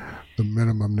the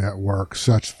minimum network,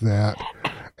 such that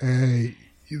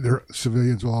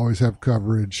civilians will always have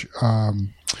coverage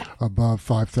above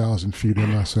 5,000 feet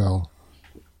MSL,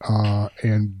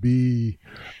 and B,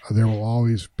 there will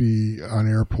always be an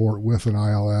airport with an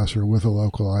ILS or with a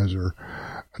localizer,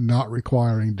 not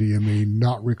requiring DME,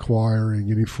 not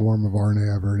requiring any form of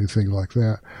RNAV or anything like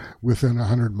that, within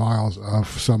 100 miles of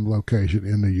some location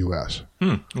in the U.S.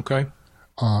 Okay.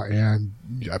 And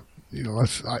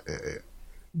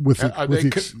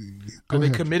are they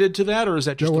committed to that, or is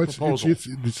that just a proposal?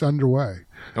 It's underway.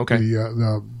 Okay.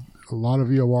 A lot of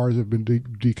EORs have been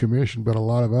decommissioned, but a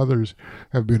lot of others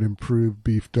have been improved,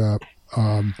 beefed up.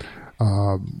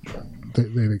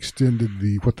 They've extended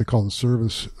what they call the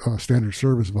standard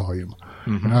service volume.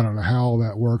 Mm-hmm. And I don't know how all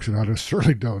that works, and I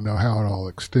certainly don't know how it all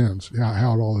extends,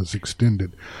 how it all is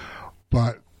extended.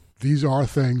 But these are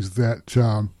things that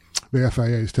the FAA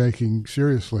is taking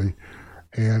seriously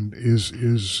and is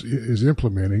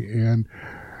implementing, and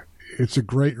it's a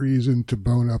great reason to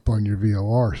bone up on your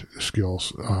VOR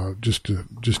skills, just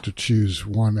to choose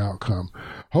one outcome.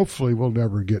 Hopefully, we'll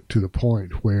never get to the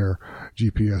point where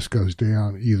GPS goes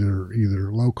down either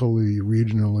locally,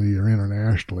 regionally, or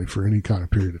internationally for any kind of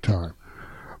period of time.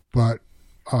 But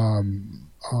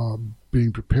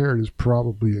being prepared is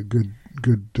probably a good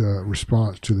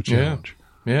response to the challenge.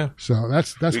 Yeah. So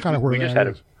that's kind of where that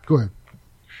is. Go ahead.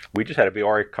 We just had a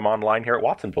VOR come online here at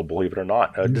Watsonville, believe it or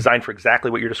not, designed for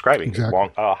exactly what you're describing. Exactly. Long,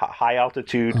 high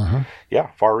altitude,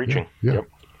 far-reaching. Yeah.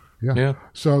 Yeah.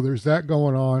 So there's that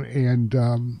going on, and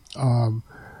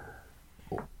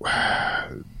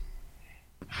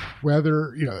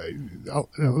whether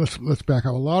let's back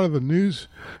up. A lot of the news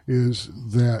is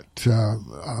that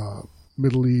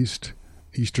Middle East,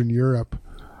 Eastern Europe,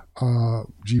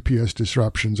 GPS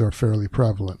disruptions are fairly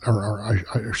prevalent, or I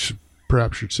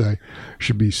perhaps should say,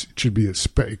 should be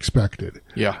expected.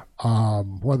 Yeah.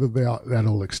 Whether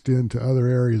that'll extend to other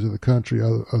areas of the country,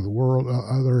 of the world,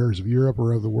 other areas of Europe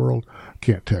or of the world,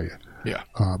 can't tell you. Yeah.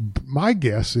 My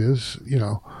guess is,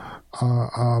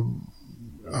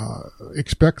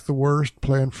 expect the worst,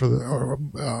 plan for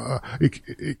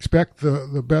expect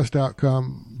the best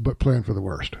outcome, but plan for the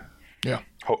worst. Yeah.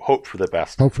 Hope for the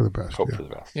best. Hope for the best. Hope for the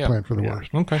best. Yeah. Plan for the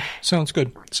worst. Okay. Sounds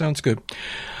good.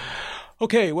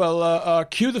 Okay, well,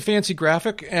 cue the fancy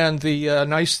graphic and the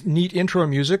nice, neat intro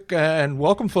music, and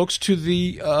welcome, folks, to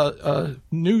the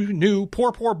new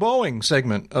Poor Boeing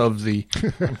segment of the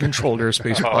Uncontrolled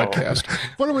Airspace podcast.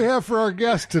 What do we have for our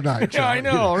guest tonight, John? Yeah, I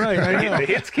know, right? I know.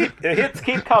 The hits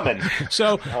keep coming.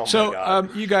 So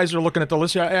you guys are looking at the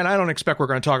list, and I don't expect we're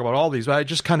going to talk about all these, but I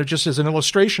just as an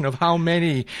illustration of how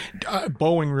many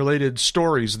Boeing-related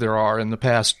stories there are in the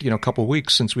past, couple of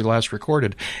weeks since we last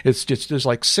recorded. There's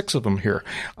like 6 of them here.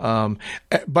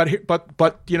 But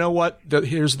you know what?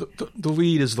 Here's the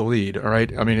lead is the lead. All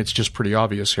right. I mean, it's just pretty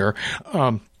obvious here.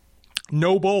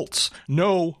 No bolts.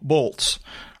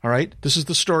 All right. This is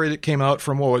the story that came out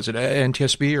from, what was it,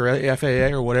 NTSB or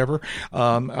FAA or whatever,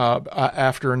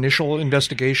 after initial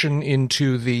investigation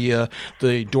into the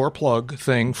door plug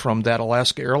thing from that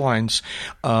Alaska Airlines.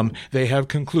 They have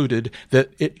concluded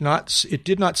that it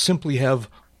did not simply have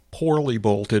poorly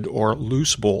bolted or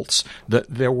loose bolts, that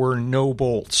there were no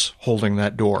bolts holding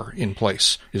that door in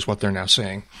place, is what they're now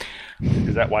saying.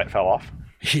 Is that why it fell off?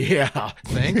 Yeah,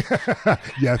 think.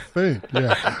 Yeah.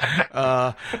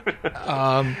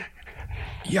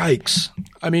 Yikes.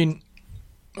 I mean,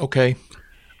 okay.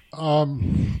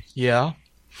 Yeah.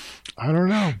 I don't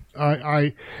know.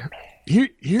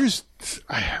 Here's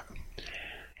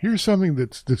something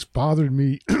that's bothered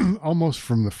me almost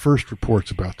from the first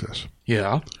reports about this.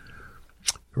 Yeah.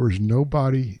 There was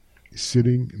nobody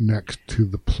sitting next to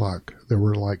the plug. There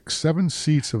were like 7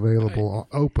 seats available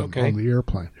open on the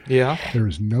airplane. Yeah. There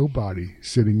was nobody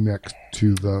sitting next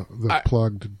to the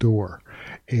plugged door.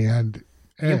 And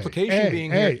the implication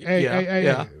being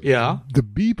the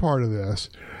B part of this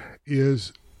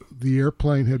is the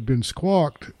airplane had been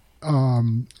squawked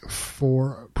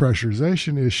for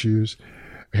pressurization issues,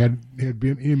 had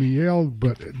been MEL'd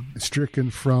but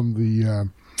stricken from the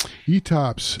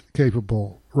ETOPS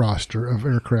capable roster of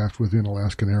aircraft within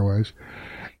Alaskan Airways,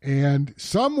 and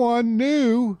someone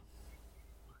knew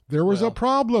there was a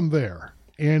problem there,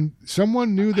 and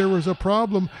someone knew there was a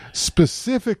problem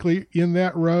specifically in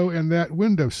that row and that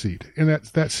window seat, in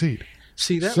that seat.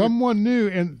 See, that someone knew,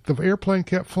 and the airplane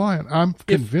kept flying. I'm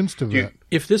convinced of that.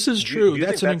 If this is true,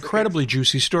 that's an incredibly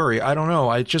juicy story. I don't know.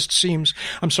 It just seems...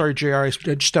 I'm sorry, JR, I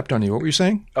stepped on you. What were you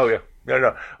saying? Oh, yeah.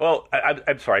 No. Well,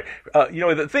 I'm sorry.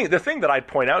 The thing that I'd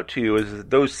point out to you is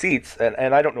that those seats,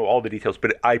 and I don't know all the details,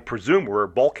 but I presume were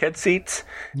bulkhead seats.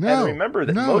 No, and remember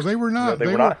that they were not. They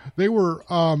were not. They were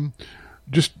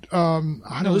just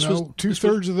I don't know, two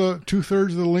thirds of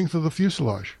the length of the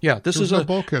fuselage. Yeah, this is a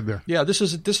bulkhead there. Yeah, this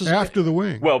is after the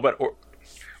wing. Well, but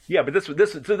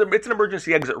it's an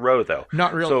emergency exit row though.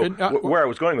 Not really. So where I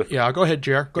was going with go ahead,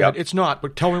 Jer. Go ahead. It's not,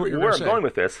 but tell me what you're going to say. Where I'm going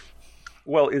with this.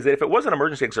 Well, is that if it was an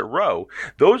emergency exit row,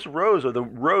 those rows are the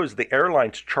rows the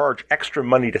airlines charge extra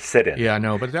money to sit in. Yeah, I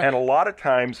know, but and a lot of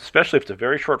times, especially if it's a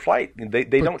very short flight, they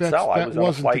don't sell. That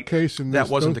wasn't the case in this. That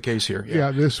wasn't the case here. Yeah,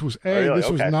 this was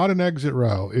was not an exit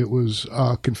row. It was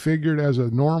configured as a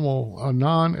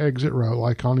non-exit row,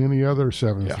 like on any other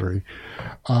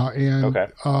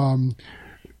 737.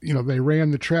 They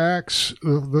ran the tracks,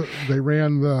 they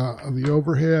ran the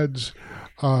overheads.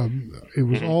 It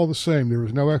was all the same. There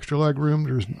was no extra leg room.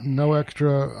 There was no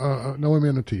extra, no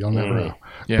amenity on that row.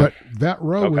 Yeah. But that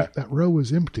row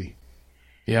was empty.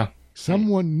 Yeah.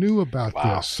 Someone knew about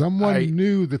this. Someone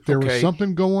knew that there was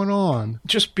something going on.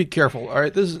 Just be careful. All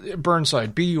right. This is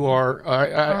Burnside. BUR.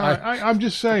 I'm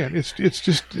just saying. It's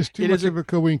too much of a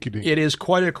coinkydink. It is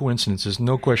quite a coincidence. There's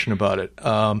no question about it.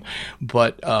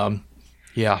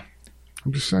 Yeah.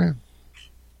 I'm just saying.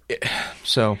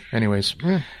 So, anyways.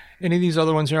 Yeah. Any of these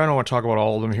other ones here? I don't want to talk about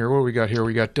all of them here. What do we got here?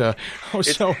 We got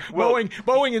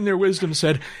Boeing in their wisdom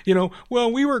said,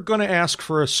 we were going to ask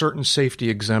for a certain safety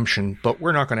exemption, but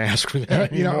we're not going to ask for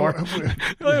that anymore.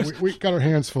 We got our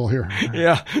hands full here.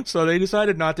 Yeah, so they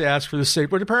decided not to ask for the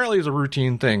safety, but apparently it's a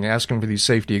routine thing, asking for these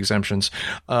safety exemptions.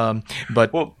 But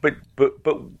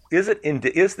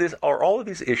are all of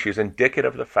these issues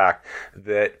indicative of the fact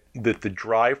that the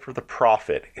drive for the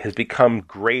profit has become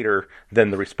greater than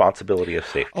the responsibility of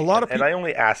safety? And I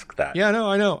only ask that. Yeah, no,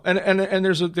 I know. And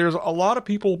there's a lot of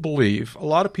people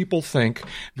think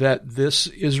that this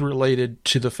is related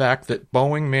to the fact that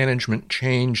Boeing management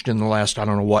changed in the last,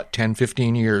 10,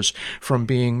 15 years from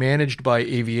being managed by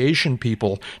aviation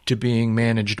people to being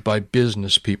managed by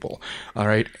business people. All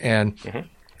right. And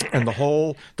the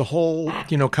whole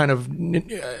kind of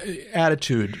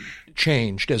attitude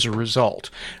changed as a result,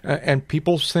 and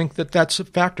people think that that's a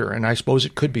factor, and I suppose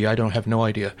it could be. I don't have no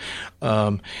idea,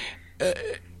 but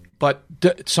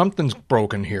something's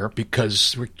broken here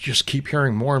because we just keep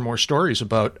hearing more and more stories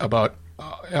about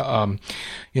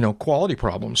quality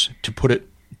problems, to put it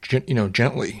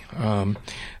gently, on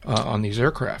these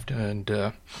aircraft, and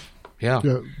the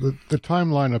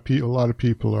timeline a lot of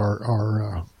people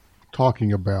are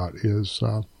talking about is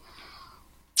I'm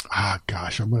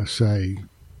going to say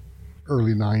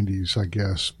early 90s, I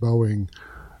guess. Boeing,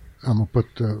 I'm going to put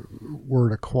the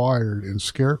word acquired in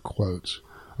scare quotes,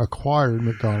 acquired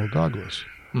McDonnell Douglas.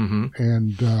 Mm-hmm.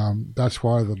 And that's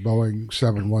why the Boeing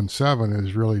 717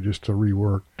 is really just a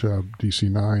reworked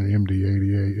DC-9,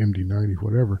 MD-88, MD-90,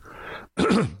 whatever.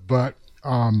 But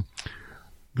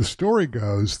the story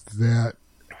goes that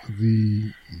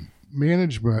the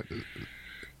management,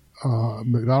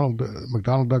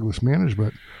 McDonnell Douglas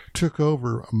management, took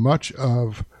over much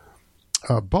of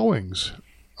Boeing's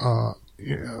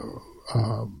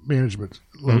management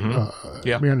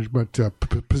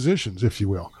positions, if you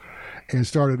will, and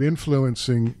started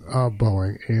influencing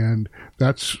Boeing, and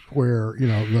that's where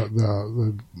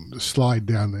the slide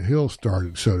down the hill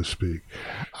started, so to speak.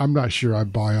 I'm not sure I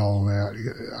buy all that.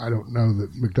 I don't know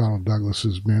that McDonnell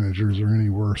Douglas's managers are any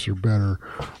worse or better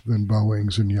than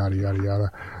Boeing's, and yada yada yada.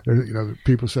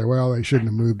 People say, well, they shouldn't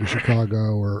have moved to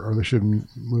Chicago, or they shouldn't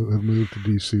have moved to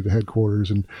DC, the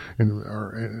headquarters, and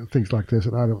things like this.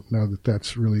 And I don't know that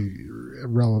that's really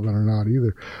relevant or not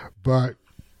either, but.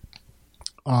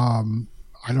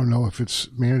 I don't know if it's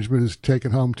management is taking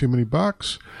home too many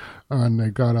bucks and they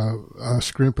got a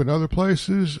scrimp in other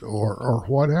places or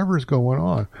whatever is going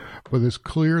on. But it's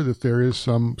clear that there is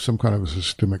some kind of a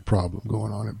systemic problem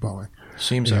going on at Boeing.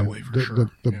 Seems that way for sure.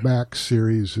 The Max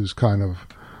series has kind of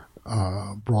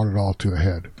brought it all to a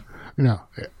head. Now,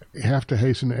 you have to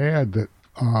hasten to add that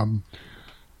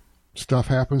stuff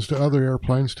happens to other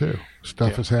airplanes too.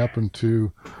 Stuff has happened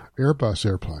to Airbus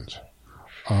airplanes.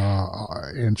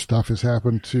 And stuff has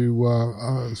happened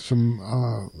to some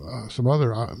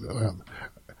other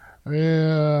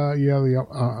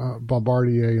the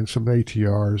Bombardier and some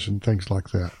ATRs and things like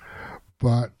that,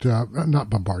 but not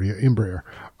Bombardier, Embraer.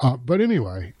 But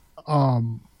anyway,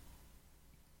 we'll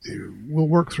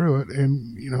work through it,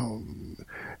 and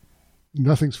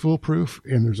nothing's foolproof,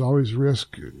 and there's always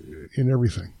risk in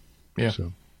everything. Yeah.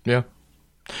 So. Yeah.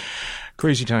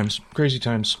 Crazy times.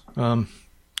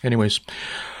 Anyways,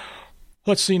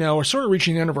 Let's see now. We're sort of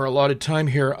reaching the end of our allotted time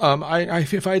here.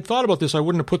 If I had thought about this, I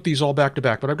wouldn't have put these all back to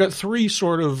back, but I've got three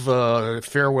sort of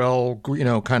farewell,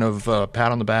 kind of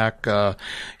pat on the back,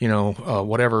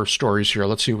 whatever stories here.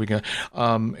 Let's see what we got.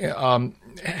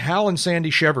 Hal and Sandy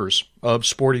Shevers of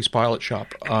Sporty's Pilot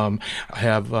Shop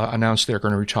have announced they're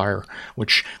going to retire,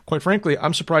 which, quite frankly,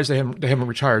 I'm surprised they haven't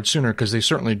retired sooner, because they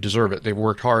certainly deserve it. They've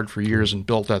worked hard for years and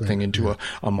built that thing into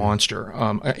a monster,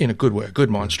 in a good way, a good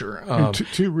monster. And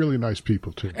two really nice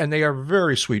people, too. And they are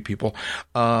very sweet people.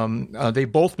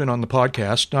 They've both been on the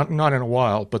podcast, not in a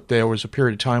while, but there was a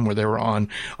period of time where they were on,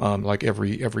 like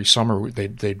every summer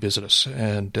they'd visit us.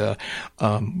 And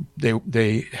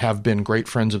they have been great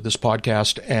friends of this podcast,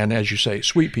 and, as you say,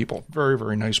 sweet people. Very,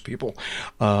 very nice people.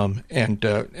 And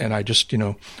I just,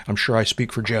 I'm sure I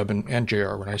speak for Jeb and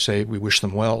JR when I say we wish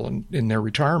them well in their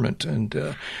retirement. And,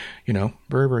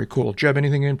 very, very cool. Jeb,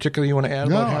 anything in particular you want to add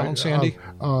about Hal and Sandy?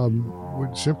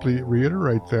 Would simply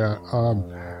reiterate that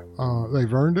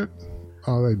they've earned it,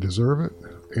 they deserve it,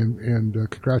 and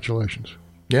congratulations.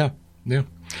 Yeah.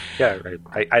 Yeah,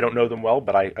 right. I don't know them well,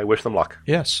 but I wish them luck.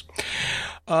 Yes.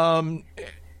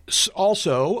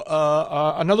 Also,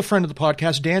 another friend of the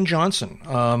podcast, Dan Johnson,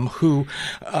 who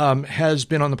has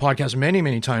been on the podcast many,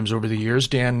 many times over the years.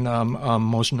 Dan,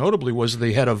 most notably, was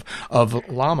the head of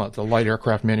LAMA, the Light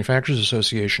Aircraft Manufacturers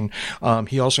Association.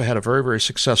 He also had a very, very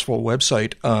successful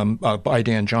website,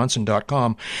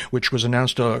 bydanjohnson.com, which was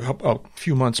announced a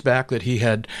few months back that he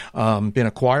had been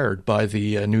acquired by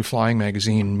the New Flying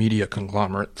Magazine media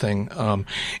conglomerate thing.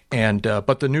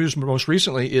 But the news most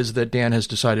recently is that Dan has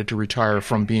decided to retire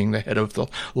from being the head of the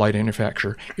Light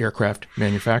Aircraft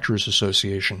Manufacturers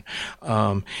Association,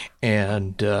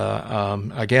 again,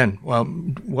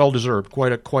 well deserved.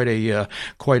 Quite a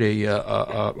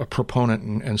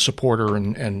proponent and supporter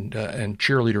and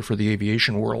cheerleader for the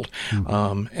aviation world,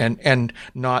 and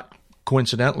not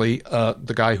coincidentally,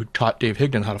 the guy who taught Dave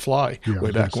Higdon how to fly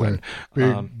way back when.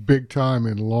 Big time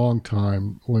and long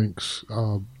time links.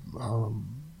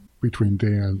 Between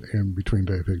Dan and between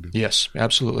Dave Higdon. Yes,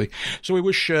 absolutely. So we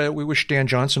wish Dan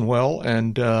Johnson well,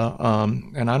 and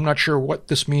I'm not sure what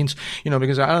this means,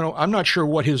 because I'm not sure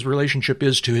what his relationship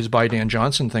is to his By Dan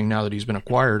Johnson thing now that he's been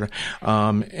acquired,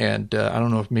 and I don't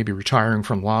know if maybe retiring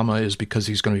from LAMA is because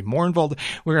he's going to be more involved.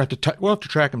 We'll have to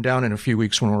track him down in a few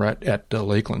weeks when we're at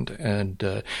Lakeland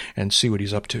and see what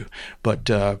he's up to.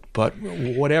 But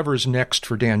whatever's next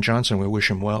for Dan Johnson, we wish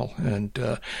him well, and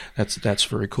that's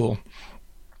very cool.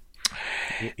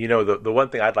 The one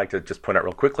thing I'd like to just point out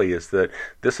real quickly is that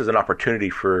this is an opportunity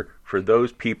for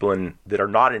those people that are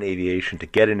not in aviation to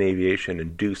get in aviation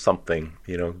and do something,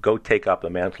 go take up the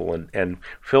mantle and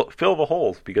fill the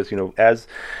holes, because, as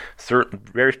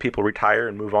various people retire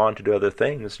and move on to do other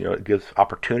things, it gives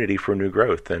opportunity for new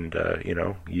growth. And,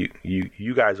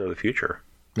 you guys are the future.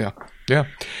 Yeah.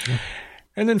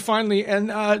 And then finally,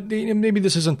 maybe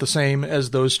this isn't the same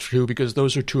as those two, because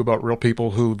those are two about real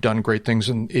people who've done great things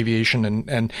in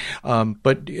aviation,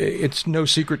 but it's no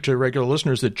secret to regular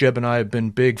listeners that Jeb and I have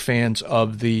been big fans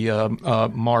of the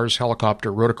Mars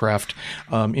helicopter rotorcraft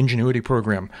Ingenuity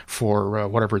program for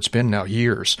whatever it's been now,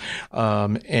 years,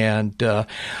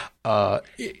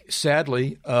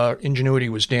 sadly, Ingenuity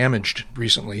was damaged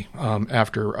recently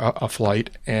after a flight,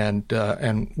 and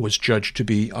was judged to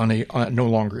be no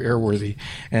longer airworthy,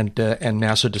 and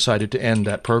NASA decided to end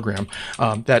that program.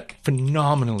 That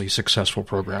phenomenally successful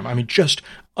program. I mean, just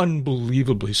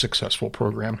unbelievably successful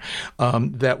program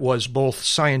that was both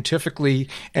scientifically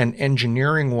and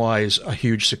engineering-wise a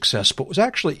huge success, but was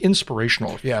actually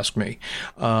inspirational, if you ask me.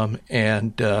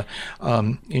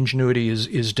 Ingenuity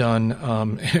is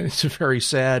done. It's very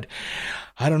sad.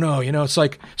 I don't know. It's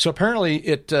like, so apparently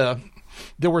it.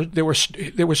 There were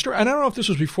stories, and I don't know if this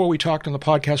was before we talked on the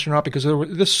podcast or not, because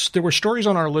there were stories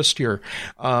on our list here.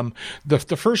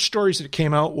 The first stories that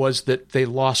came out was that they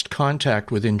lost contact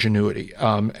with Ingenuity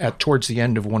towards the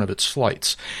end of one of its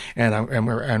flights, and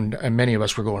many of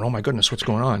us were going, "Oh my goodness, what's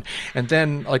going on?" And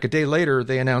then, like a day later,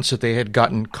 they announced that they had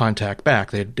gotten contact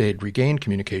back. They had regained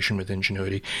communication with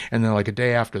Ingenuity, and then like a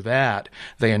day after that,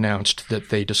 they announced that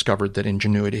they discovered that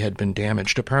Ingenuity had been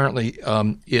damaged. Apparently,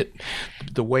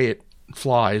 the way it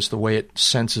flies, the way it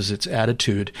senses its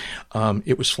attitude,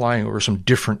 it was flying over some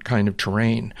different kind of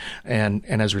terrain, and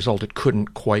as a result, it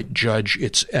couldn't quite judge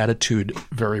its attitude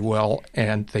very well,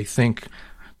 and they think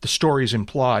the stories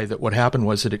imply that what happened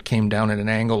was that it came down at an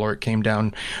angle, or it came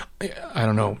down, I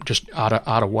don't know, just out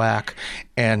of whack,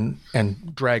 and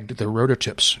dragged the rotor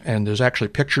tips. And there's actually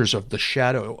pictures of the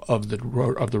shadow of the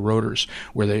rotors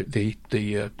where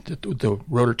the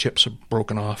rotor tips are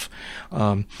broken off,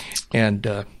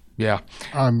 Yeah.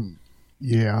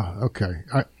 Yeah. Okay.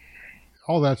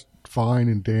 all that's fine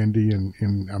and dandy,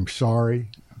 and I'm sorry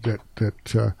that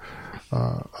the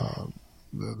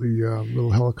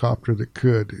little helicopter that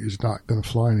could is not going to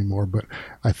fly anymore. But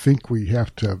I think we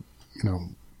have to,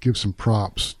 give some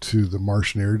props to the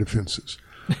Martian air defenses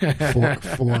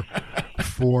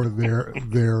for their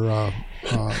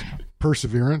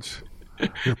perseverance,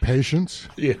 their patience,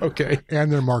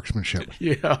 and their marksmanship.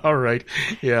 Yeah, all right,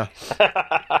 yeah.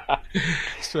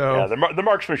 So the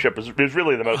marksmanship is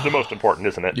really the most important,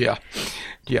 isn't it?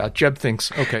 Yeah. Jeb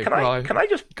thinks. Okay, can I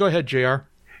just go ahead, JR?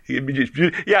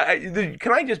 Yeah,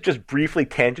 can I just briefly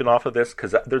tangent off of this,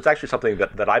 because there's actually something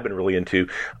that I've been really into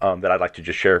that I'd like to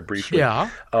just share briefly. Yeah.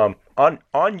 On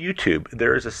YouTube,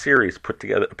 there is a series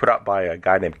put out by a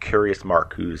guy named Curious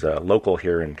Mark, who's local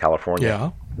here in California.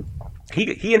 Yeah.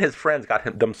 He and his friends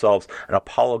got themselves an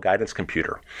Apollo guidance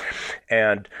computer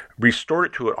and restored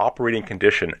it to an operating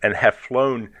condition and have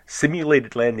flown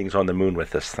simulated landings on the moon with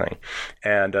this thing.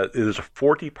 And there's a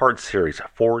 40-part series,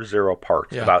 40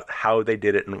 parts, about how they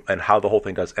did it and how the whole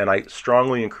thing does. And I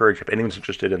strongly encourage, if anyone's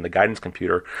interested in the guidance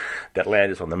computer that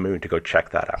landed on the moon, to go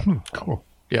check that out. Cool.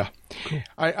 Yeah. Cool.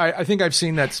 I think I've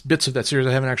seen bits of that series.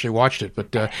 I haven't actually watched it.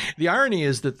 But the irony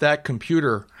is that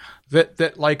computer...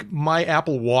 That like my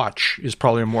Apple Watch is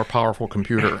probably a more powerful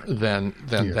computer than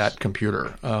that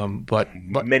computer. But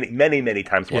many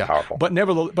times more powerful. But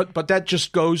nevertheless, but that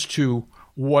just goes to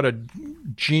what a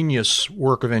genius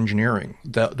work of engineering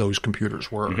that those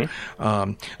computers were,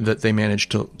 that they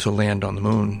managed to land on the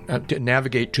moon, to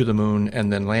navigate to the moon,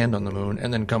 and then land on the moon,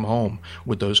 and then come home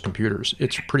with those computers.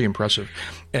 It's pretty impressive.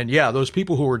 And those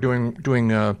people who were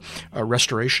doing a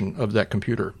restoration of that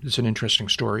computer, it's an interesting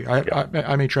story.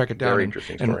 I may track it down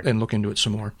and look into it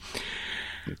some more.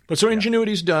 But so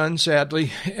Ingenuity's done,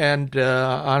 sadly, and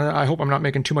I hope I'm not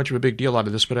making too much of a big deal out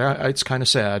of this, but it's kind of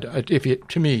sad.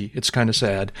 To me, it's kind of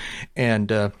sad,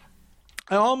 and I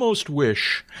almost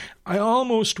wish.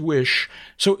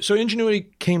 So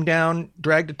Ingenuity came down,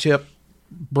 dragged a tip,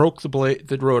 broke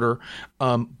the rotor,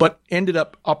 but ended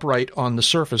up upright on the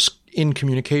surface in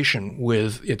communication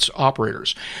with its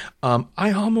operators.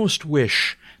 I almost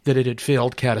wish that it had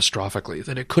failed catastrophically,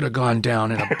 that it could have gone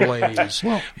down in a blaze.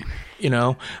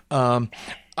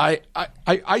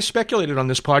 I speculated on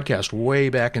this podcast way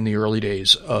back in the early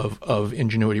days of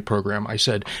Ingenuity program. I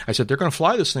said they're going to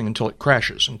fly this thing until it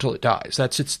crashes, until it dies.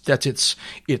 That's its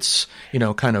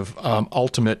kind of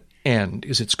ultimate end,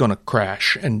 is it's going to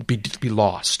crash and be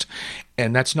lost.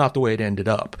 And that's not the way it ended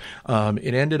up.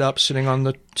 It ended up sitting on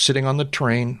the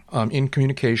train in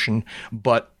communication,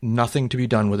 but nothing to be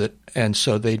done with it. And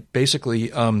so they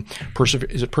basically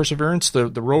is it Perseverance,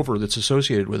 the rover that's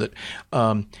associated with it,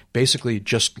 basically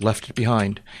just left it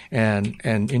behind, and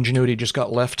Ingenuity just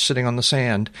got left sitting on the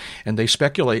sand. And they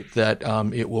speculate that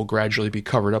it will gradually be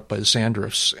covered up by the sand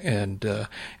drifts and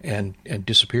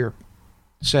disappear.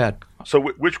 Sad. So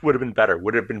which would have been better?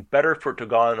 Would it have been better for it to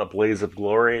go on a blaze of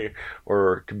glory,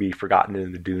 or to be forgotten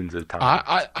in the dunes of time?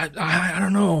 I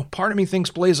don't know. Part of me thinks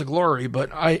blaze of glory,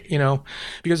 but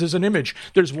because there's an image.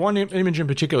 There's one image in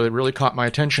particular that really caught my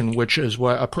attention, which is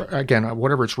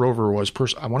whatever its rover was.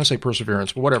 I want to say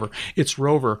Perseverance, but whatever its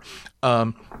rover.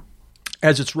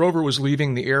 As its rover was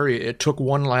leaving the area, it took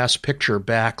one last picture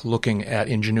back looking at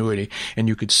Ingenuity, and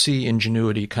you could see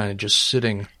Ingenuity kind of just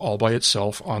sitting all by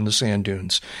itself on the sand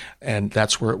dunes. And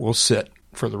that's where it will sit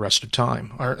for the rest of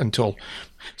time, or until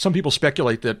some people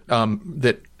speculate that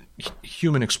that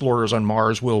human explorers on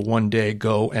Mars will one day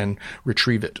go and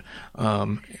retrieve it.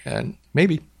 And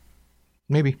maybe.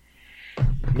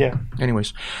 Yeah.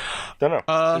 Anyways. Don't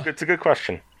know. It's a good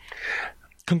question.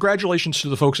 Congratulations to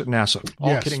the folks at NASA.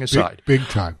 All kidding aside. Big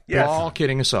time. Yes. All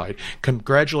kidding aside.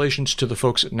 Congratulations to the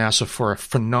folks at NASA for a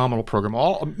phenomenal program.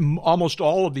 Almost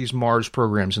all of these Mars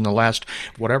programs in the last,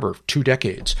 2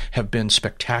 decades have been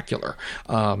spectacular.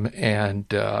 And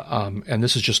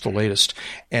this is just the latest.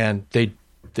 And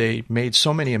they made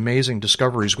so many amazing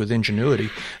discoveries with Ingenuity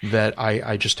that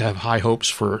I just have high hopes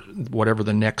for whatever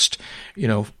the next,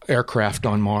 aircraft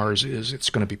on Mars is. It's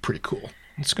going to be pretty cool.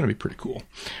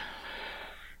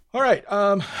 All right.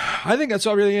 I think that's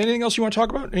all really. Anything else you want to talk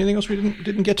about? Anything else we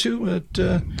didn't get to?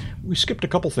 We skipped a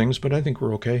couple things, but I think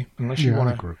we're okay. Unless you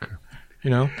want to, we're okay.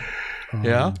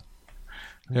 Yeah.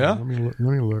 Let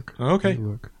me look. Okay. Let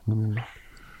me look.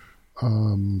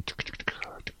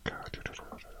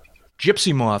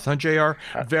 Gypsy Moth, huh, JR?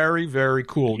 Very, very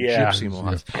cool. Yeah. Gypsy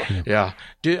Moth. Yeah.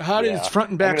 It's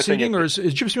front and back seating, or is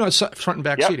Gypsy Moth front and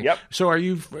back seating? Yep. So are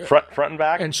you front and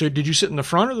back? And so did you sit in the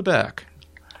front or the back?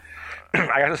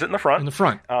 I got to sit in the front. In the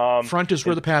front. Front is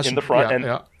where the passenger. In the front.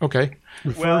 Yeah. Okay.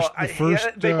 They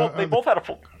both had a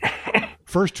full.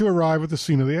 First to arrive at the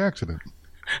scene of the accident.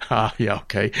 Yeah,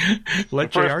 okay.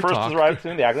 Let First JR talk. is right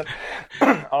between the accident.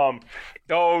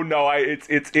 Oh no,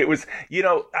 it was.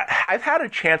 I've had a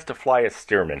chance to fly a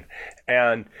Stearman,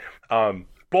 and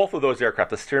both of those aircraft,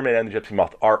 the Stearman and the Gypsy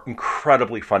Moth, are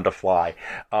incredibly fun to fly.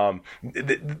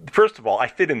 First of all, I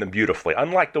fit in them beautifully.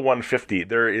 Unlike the 150,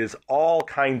 there is all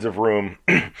kinds of room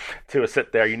to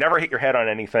sit there. You never hit your head on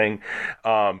anything.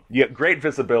 You get great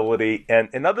visibility,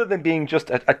 and other than being just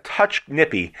a touch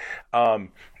nippy,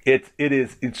 it's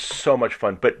so much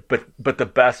fun. But the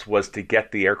best was to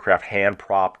get the aircraft hand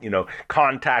prop,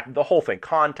 contact, the whole thing,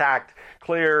 contact,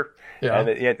 clear, and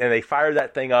they fire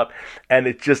that thing up, and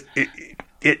it just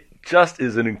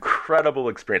is an incredible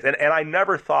experience. And I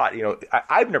never thought,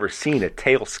 I've never seen a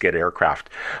tail skid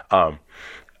aircraft, a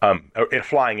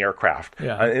flying aircraft.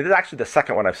 Yeah. It is actually the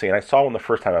second one I've seen. I saw one the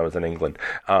first time I was in England.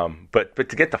 But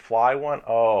to get to fly one,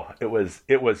 it was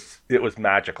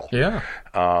magical. Yeah.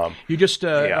 You just,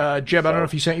 Jeb, I don't know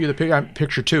if he sent you the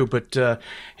picture too, but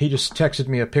he just texted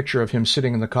me a picture of him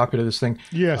sitting in the cockpit of this thing.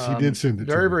 Yes, he did send it to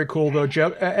me. Very, very cool though,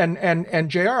 Jeb. And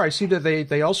JR, I see that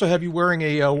they also have you wearing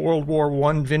a World War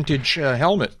I vintage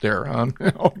helmet there.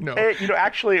 Oh no.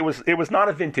 Actually it was not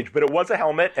a vintage, but it was a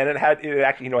helmet, and it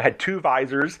had two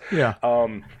visors. Yeah.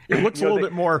 It looks a little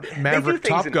bit more Maverick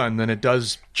Top Gun than it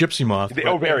does Gypsy Moth.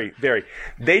 Very, very.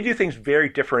 They do things very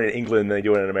different in England than they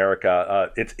do in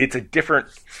America. It's a different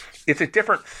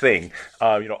thing.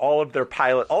 All of their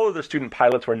student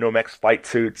pilots wear Nomex flight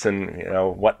suits and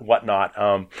whatnot.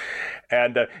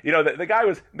 The guy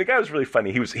was really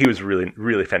funny. He was really,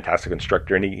 really fantastic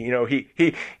instructor, and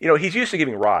he's used to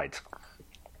giving rides.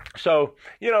 So,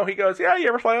 he goes, yeah, you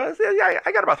ever fly? Yeah,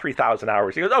 I got about 3,000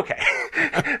 hours. He goes, okay.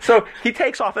 So he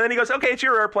takes off, and then he goes, okay, it's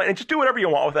your airplane, and just do whatever you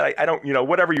want with it. I don't,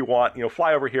 whatever you want,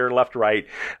 fly over here, left, right.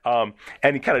 And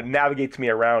he kind of navigates me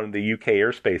around the UK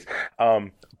airspace.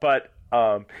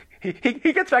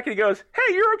 He gets back and he goes,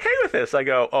 hey, you're okay with this? I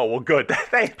go, oh, well, good.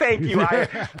 Thank you.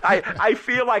 I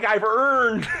feel like I've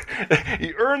earned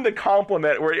the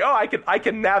compliment where, I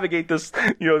can navigate this,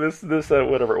 this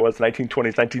whatever it was,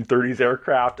 1920s, 1930s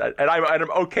aircraft, and I'm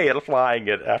okay at flying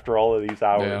it after all of these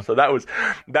hours. Yeah. So that was,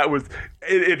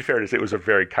 in fairness, it was a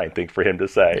very kind thing for him to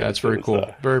say. Yeah, that's very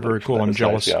cool. Very, very cool. I'm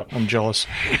jealous. Nice, yeah. I'm jealous.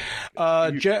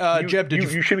 Jeb,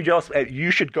 you should be jealous. You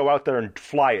should go out there and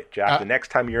fly it, Jack, the next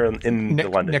time you're in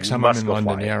London. Next time I'm in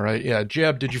London, yeah, right. Yeah,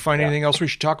 Jeb, did you find anything else we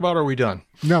should talk about, or are we done?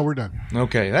 No, we're done.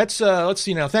 Okay, let's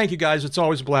see now. Thank you, guys. It's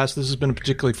always a blast. This has been a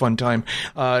particularly fun time.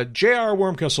 J.R.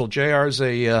 Warmkessel. J.R. is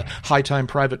a high-time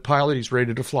private pilot. He's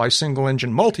rated to fly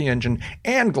single-engine, multi-engine,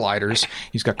 and gliders.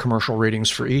 He's got commercial ratings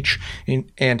for each,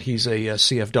 and he's a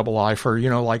CFII for,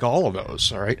 like all of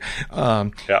those, all right?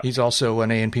 He's also an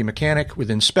A&P mechanic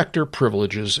with inspector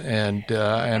privileges, and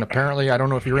apparently, I don't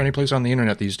know if you're anyplace on the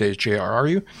internet these days, J.R., are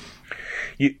you?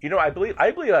 I believe I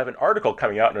have an article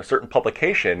coming out in a certain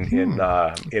publication in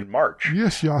March.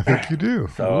 Yes, I think you do.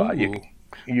 So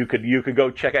you could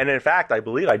go check. And in fact, I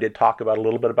believe I did talk about a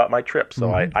little bit about my trip.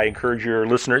 So I encourage your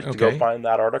listeners to go find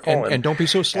that article. And don't be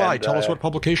so sly. Tell us what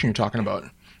publication you're talking about.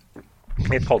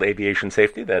 It's called Aviation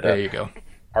Safety. There you go.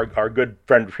 Our good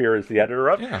friend here is the editor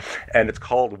of, and it's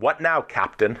called What Now,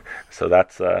 Captain? So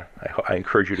that's I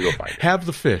encourage you to go find it. Have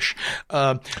the fish.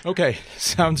 Okay,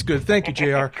 sounds good. Thank you,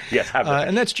 JR. Yes, have the fish.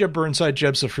 And that's Jeb Burnside.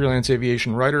 Jeb's a freelance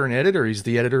aviation writer and editor. He's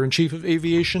the editor-in-chief of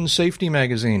Aviation Safety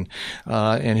magazine,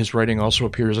 and his writing also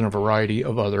appears in a variety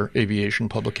of other aviation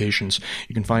publications.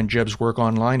 You can find Jeb's work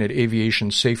online at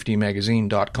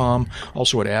aviationsafetymagazine.com,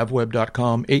 also at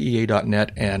avweb.com,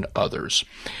 aea.net, and others.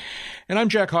 And I'm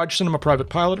Jack Hodgson. I'm a private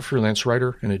pilot, a freelance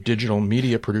writer, and a digital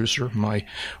media producer. My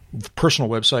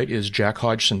personal website is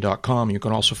jackhodgson.com. You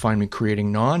can also find me creating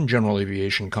non-general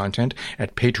aviation content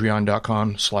at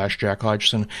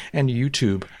patreon.com/jackhodgson and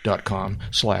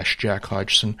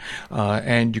youtube.com/jackhodgson.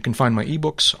 And you can find my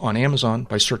ebooks on Amazon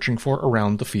by searching for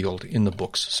Around the Field in the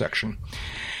books section.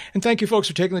 And thank you, folks,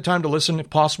 for taking the time to listen. If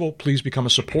possible, please become a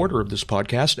supporter of this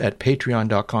podcast at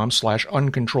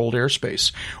patreon.com/uncontrolled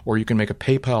airspace, or you can make a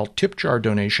PayPal tip jar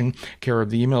donation, care of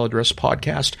the email address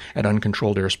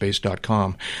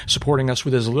podcast@uncontrolledairspace.com. Supporting us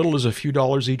with as little as a few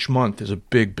dollars each month is a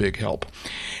big, big help.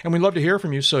 And we'd love to hear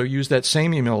from you, so use that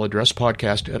same email address,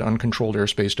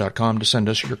 podcast@uncontrolledairspace.com, to send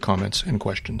us your comments and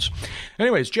questions.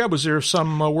 Anyways, Jeb, was there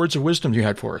some words of wisdom you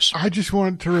had for us? I just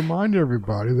wanted to remind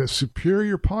everybody that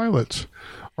superior pilots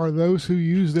are those who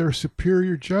use their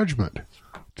superior judgment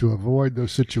to avoid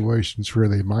those situations where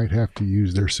they might have to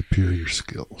use their superior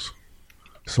skills.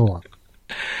 So long.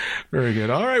 Very good.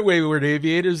 All right, wayward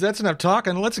aviators, that's enough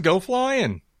talking. Let's go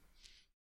flying.